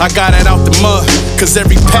 I got it out the mud. Cause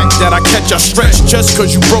every pack that I catch, I stretch. Just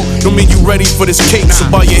cause you broke, don't mean you ready for this cake. So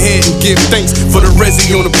bow your head and give thanks for the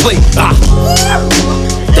resi on the plate.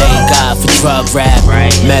 Thank God for drug rap.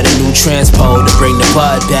 Met a new transpo to bring the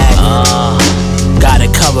bud back. Got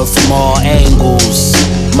it covered from all angles.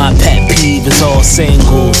 My pet peeve is all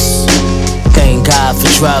singles. Thank God for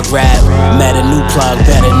drug rap. Met a new plug,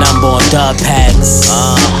 better number on dub packs.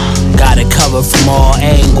 Got it covered from all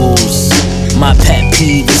angles. My pet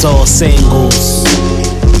peeve is all singles.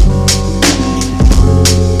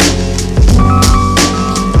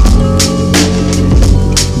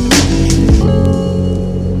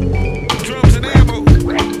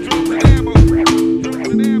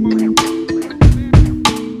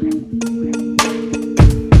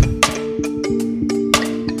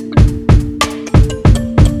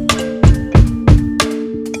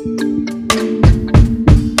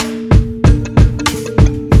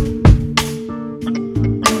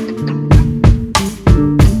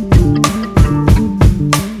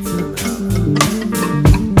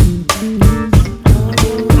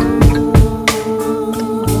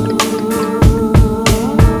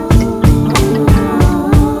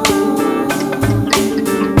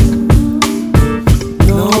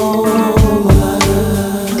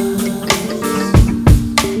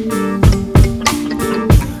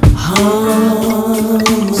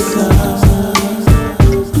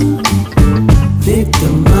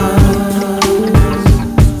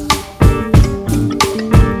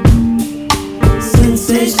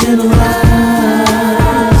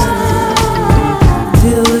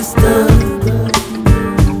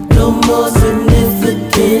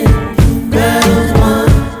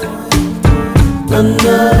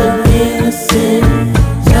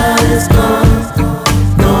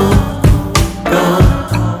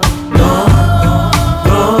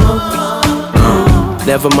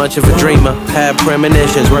 Never much of a dreamer, had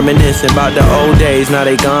premonitions, reminiscing about the old days. Now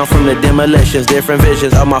they gone from the demolitions. Different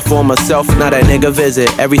visions of my former self. Now that nigga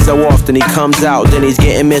visit. Every so often he comes out, then he's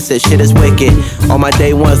getting missing. Shit is wicked. All my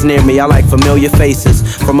day ones near me, I like familiar faces.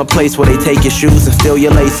 From a place where they take your shoes and steal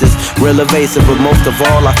your laces. Real evasive, but most of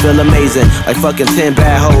all I feel amazing. Like fucking 10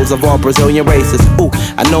 bad hoes of all Brazilian races. Ooh,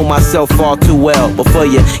 I know myself far too well. Before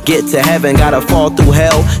you get to heaven, gotta fall through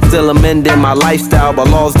hell. Still amending my lifestyle, but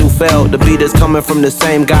laws do fail. The beat is coming from the same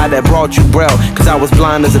same guy that brought you Braille, cause I was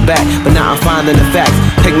blind as a bat, but now I'm finding the facts.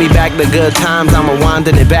 Take me back to good times, I'm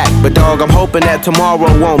winding it back. But dog, I'm hoping that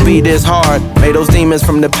tomorrow won't be this hard. May those demons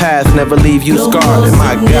from the past never leave you scarred. And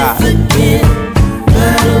my God,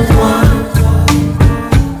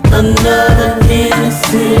 another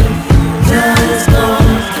innocent child is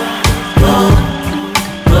gone, gone.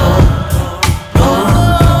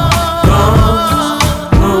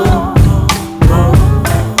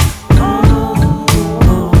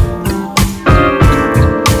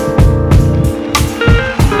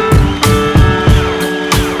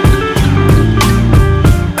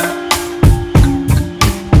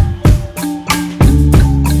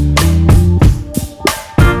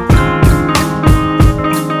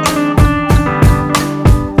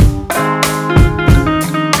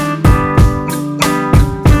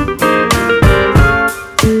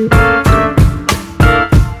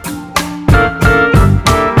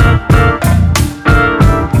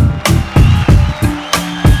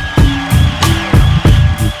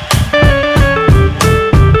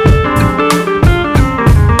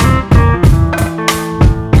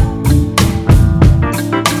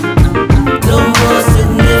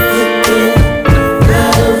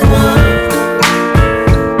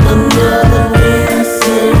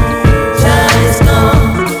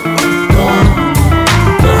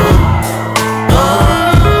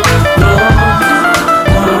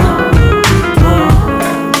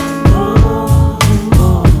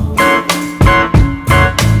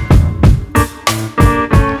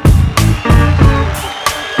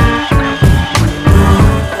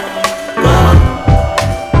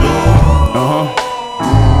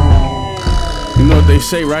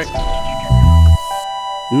 Say, right?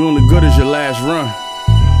 You only good as your last run.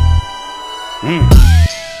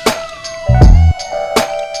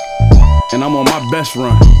 And I'm on my best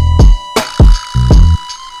run.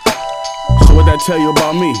 So what that tell you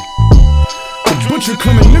about me? The butcher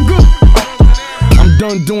coming, nigga. I'm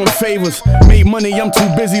done doing favors. Made money, I'm too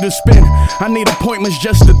busy to spend. I need appointments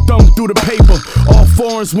just to thumb through the paper. All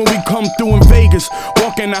foreigns when we come through in Vegas.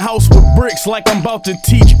 Walk in the house with bricks like I'm about to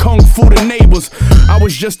teach kung fu to neighbors. I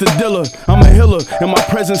was just a dealer, I'm a healer in my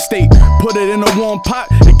present state. Put it in a warm pot,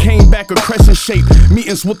 it came back a crescent shape.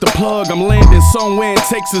 Meetings with the plug, I'm landing somewhere in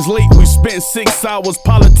Texas late. We spent 6 hours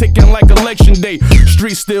politicking like election day.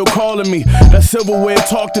 Streets still calling me, that silverware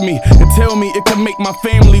talk to me and tell me it could make my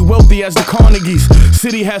family wealthy as the Carnegies.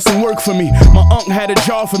 City had some work for me, my unc had a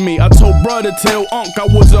jar for me. I told brother tell unc I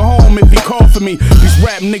wasn't home if he called for me. These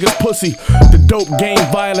rap niggas pussy, the dope game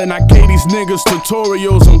violent. I gave these niggas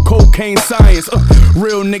tutorials on cocaine science.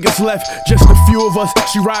 Real niggas left, just a few of us.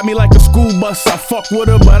 She ride me like a school bus. I fuck with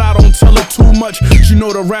her, but I don't tell her too much. She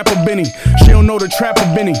know the rapper Benny, she don't know the trapper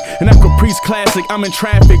Benny. And that Caprice classic, I'm in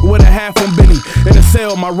traffic with a half on Benny. In the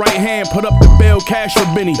cell, my right hand put up the bail cash for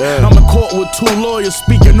Benny. I'm in court with 2 lawyers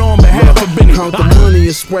speaking on behalf of Benny. Count the money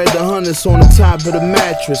and spread the hundreds on the top of the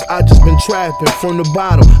mattress. I just been trapping from the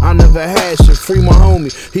bottom, I never had shit. Free my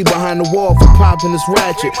homie, he behind the wall for popping his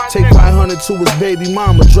ratchet. Take 500 to his baby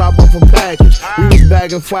mama, drop off a package. We was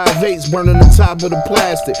bagging 5/8s, burning the top of the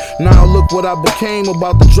plastic. Now look what I became,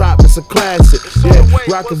 about to drop, it's a classic. Yeah,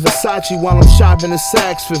 rockin' Versace while I'm shopping at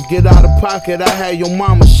Saks Fifth. Get out of pocket, I had your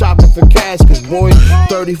mama shopping for caskets. Boy,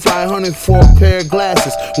 3,500 for a pair of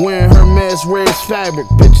glasses. Wearing Hermes Reds fabric.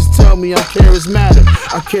 Bitches tell me I'm charismatic.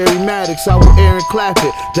 I carry Maddox, I will air and clap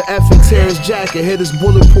it. The F and tear his jacket, hit his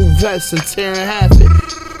bulletproof vest and tear in half it.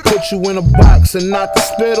 Put you in a box and not the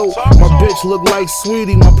spittle. My bitch look like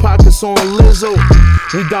Sweetie, my pockets on Lizzo.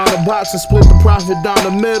 We down the box and split the profit down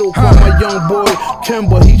the middle. Call my young boy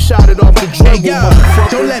Kimber, he shot it off the dribble. Hey yo,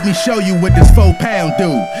 don't let me show you what this 4-pound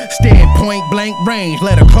do. Stand point blank range,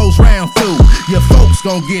 let a close round through. Your folks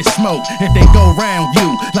gon' get smoked if they go round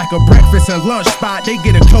you. Like a breakfast and lunch spot, they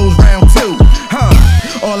get a close round too.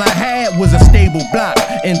 All I had was a stable block,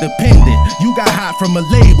 independent. You got hot from a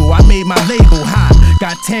label, I made my label hot.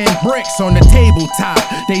 Got 10 bricks on the tabletop.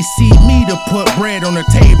 They see me to put bread on the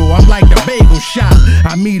table. I'm like the bagel shop.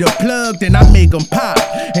 I meet a plug, then I make him pop.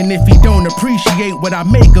 And if he don't appreciate what I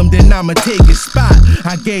make him, then I'ma take his spot.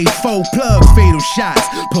 I gave 4 plugs fatal shots.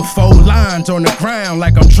 Put 4 lines on the ground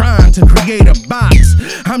like I'm trying to create a box.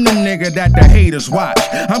 I'm the nigga that the haters watch.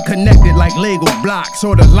 I'm connected like Lego blocks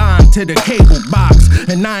or the line to the cable box.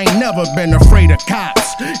 And I ain't never been afraid of cops.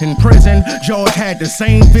 In prison, George had the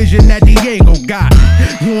same vision that Diego got.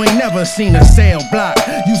 You ain't never seen a cell block.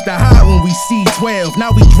 Used to hide when we C12.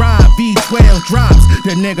 Now we drive V12 drops.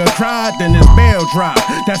 The nigga cried, then his bell dropped.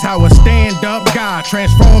 That's how a stand-up guy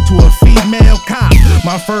transformed to a female cop.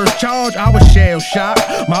 My first charge, I was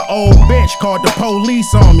shell-shocked. My old bitch called the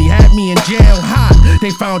police on me, had me in jail hot.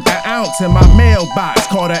 They found the ounce in my mailbox.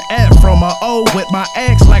 Called a F from a O with my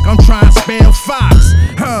ex like I'm trying to spell Fox.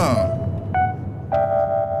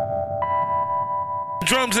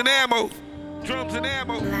 Drums and ammo. Drums and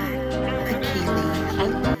ammo.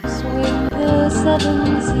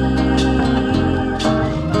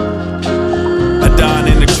 A Don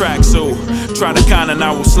in the tracksuit, try to kinda and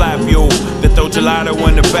I will slap you. They throw gelato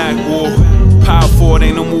in the back wall. Power forward,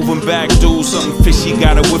 ain't no moving back, dude. Something fishy,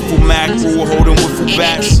 got a whiffle Mac rule, holding whiffle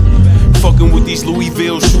backs. Fucking with these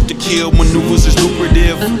Louisville shoot to kill maneuvers is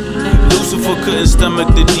lucrative. Lucifer couldn't stomach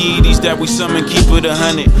the deities that we summon, keep it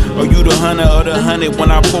 100. Are you the hunter or the hunted?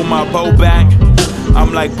 When I pull my bow back,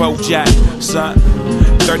 I'm like Bojack, son.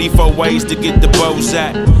 34 ways to get the bows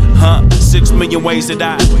at, 6 million ways that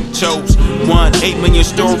I chose. 8 million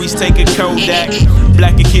stories, take a Kodak.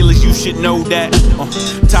 Black Achilles, you should know that.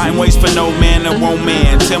 Time waits for no man or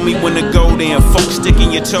woman. Tell me when to go then. Fuck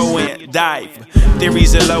sticking your toe in. Dive.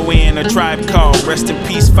 Theories are low end. A tribe call. Rest in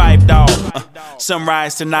peace, 5 Dog.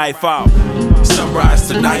 Sunrise to nightfall. Sunrise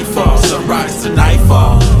to nightfall. Sunrise to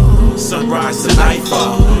nightfall. Sunrise to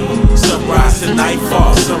nightfall. Sunrise to nightfall.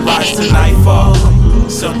 Sunrise to nightfall.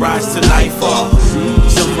 Sunrise to nightfall.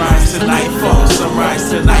 Sunrise to nightfall.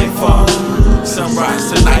 Sunrise to nightfall.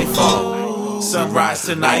 Sunrise to nightfall. Sunrise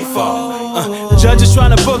to nightfall. Judges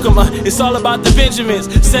trying to book 'em, it's all about the Benjamins.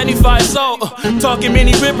 75 soul, talking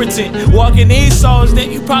mini Ripperton. Walking these souls,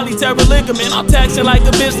 then you probably tear a ligament. I'm taxing like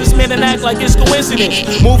a businessman and act like it's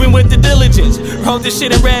coincidence. Moving with the diligence, wrote this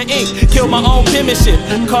shit in red ink. Killed my own penmanship,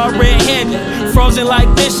 car red-handed. Frozen like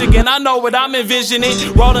Michigan, I know what I'm envisioning.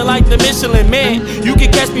 Rolling like the Michelin Man. You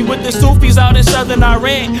can catch me with the Sufis out in southern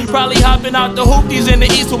Iran. Probably hopping out the Houthis in the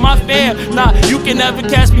east with my fam. Nah, you can never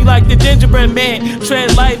catch me like the gingerbread man.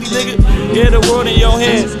 Tread lightly, nigga. Yeah, the world in your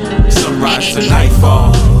hands. Sunrise to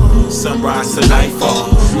nightfall. Sunrise to nightfall.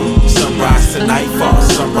 Sunrise to nightfall.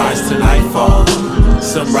 Sunrise to nightfall.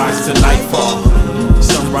 Sunrise to nightfall.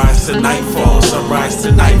 Sunrise to nightfall. Sunrise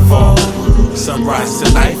to nightfall. Sunrise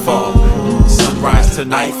to nightfall. Sunrise to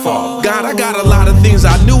nightfall. God, I got a lot of things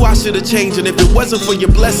I knew I should have changed, and if it wasn't for your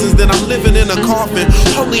blessings, then I'm living in a coffin.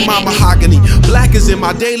 Holy my mahogany, black is in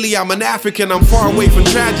my daily. I'm an African, I'm far away from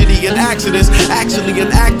tragedy and accidents. Actually an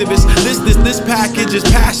activist. This package is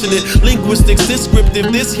passionate. Linguistics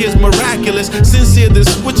descriptive. This here's miraculous. Sincere, this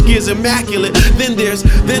switch gears immaculate. Then there's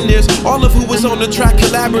all of who was on the track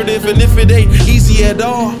collaborative, and if it ain't easy at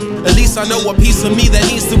all, at least I know a piece of me that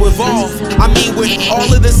needs to evolve. I mean, with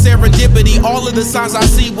all of the serendipity, all of the signs I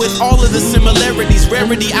see, with all of the similarities,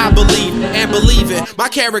 rarity I believe and believe it. My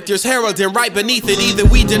character's heralded right beneath it. Either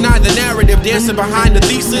we deny the narrative, dancing behind the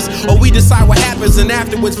thesis, or we decide what happens and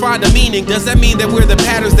afterwards find a meaning. Does that mean that we're the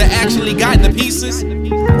patterns that actually guide the pieces?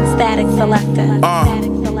 Static Selector.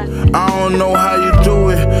 I don't know how you do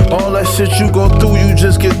it. All that shit you go through, you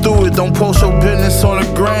just get through it. Don't post your business on the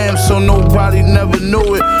gram so nobody never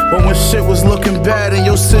knew it. But when shit was looking bad and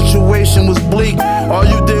your situation was bleak, all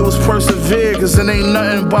you did was persevere, cause it ain't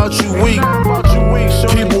nothing about you weak.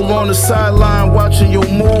 People on the sideline watching your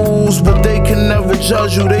moves, but they can never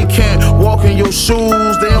judge you. They can't walk in your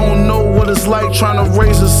shoes. They don't know what it's like trying to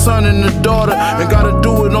raise a son and a daughter, and gotta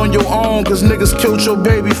do it on your own, cause niggas killed your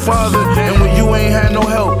baby father. And when you ain't had no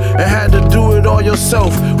help and had to do it all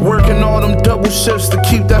yourself, working all them double shifts to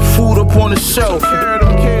keep that food up on the shelf.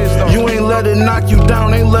 You ain't let it knock you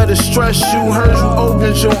down, ain't let it stress you. Heard you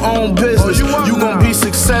opened your own business, you gon' be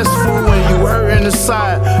successful when you hurtin'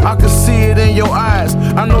 inside. I can see it in your eyes.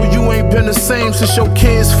 I know you ain't been the same since your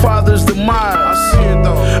kid's father's demise. I see it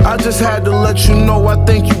though. I just had to let you know I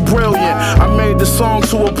think you brilliant. I made the song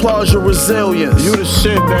to applaud your resilience. You the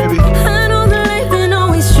shit, baby. I know that life ain't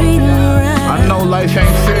always treating you right. I know life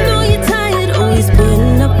ain't fair. I know you're tired, always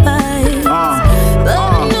putting up fights. But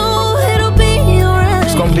I know it'll be alright.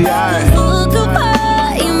 It's gonna be alright. Look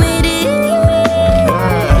apart, you made it.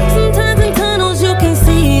 Sometimes in tunnels you can't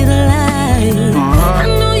see the light. I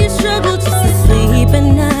know you struggle just to sleep at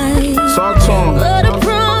night. Talk to him. But I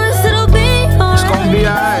promise it'll be alright. It's gonna be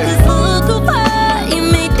alright. Just look apart, you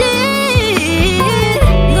made it.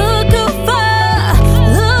 Look afar,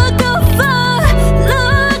 look afar,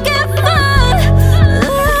 look afar.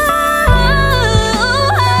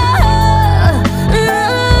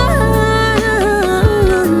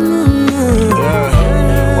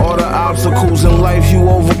 All the obstacles in life you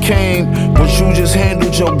overcame, but you just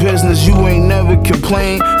handled your business, you ain't never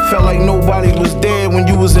complained. Felt like nobody was there when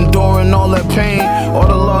you was enduring all that pain, all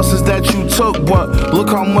the losses that you took, but look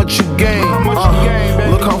how much you gained.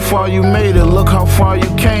 Look how far you made it, look how far you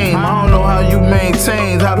came. I don't know how you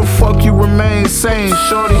maintained, how the fuck you remain sane,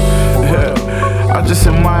 shorty. Yeah, I just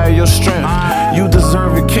admire your strength. You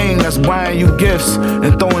deserve a king that's buying you gifts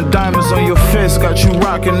and throwing diamonds on your fist. Got you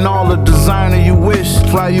rocking all the designer you wish.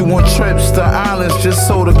 Fly you on trips to islands just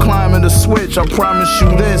so to climb in the switch. I promise you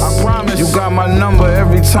this, you got my number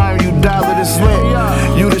every time you dial it, it's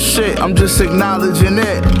lit. You the shit, I'm just acknowledging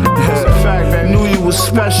it. Yeah. Knew you was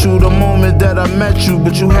special the moment that I met you,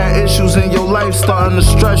 but you had issues in your life starting to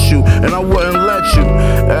stress you, and I wouldn't let you.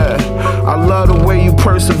 I love the way you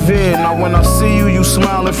persevere. Now when I see you, you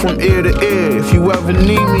smiling from ear to ear. If you ever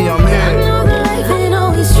need me, I'm here. I know that life ain't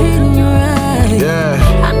always treating you right. Yeah.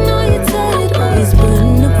 I know you're tired, always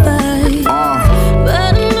putting up fight. But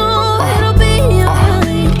I know it'll be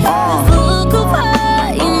alright. Look how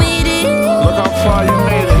far you made it. Look how far you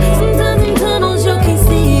made it. Sometimes in tunnels you can't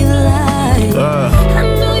see the light. I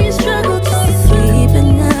know you struggle just to sleep at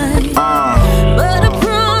night. But I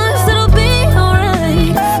promise it'll be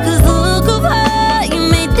alright. Cause look how far you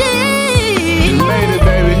made it. You made it,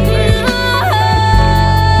 baby.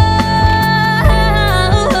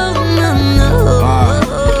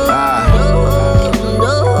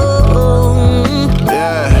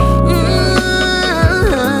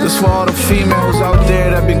 For all the females out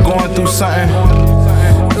there that been going through something,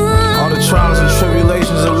 all the trials and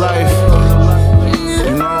tribulations of life,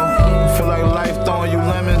 you know, feel like life throwing you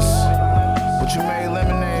lemons, but you made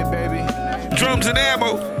lemonade, baby. Drums and Ammbush.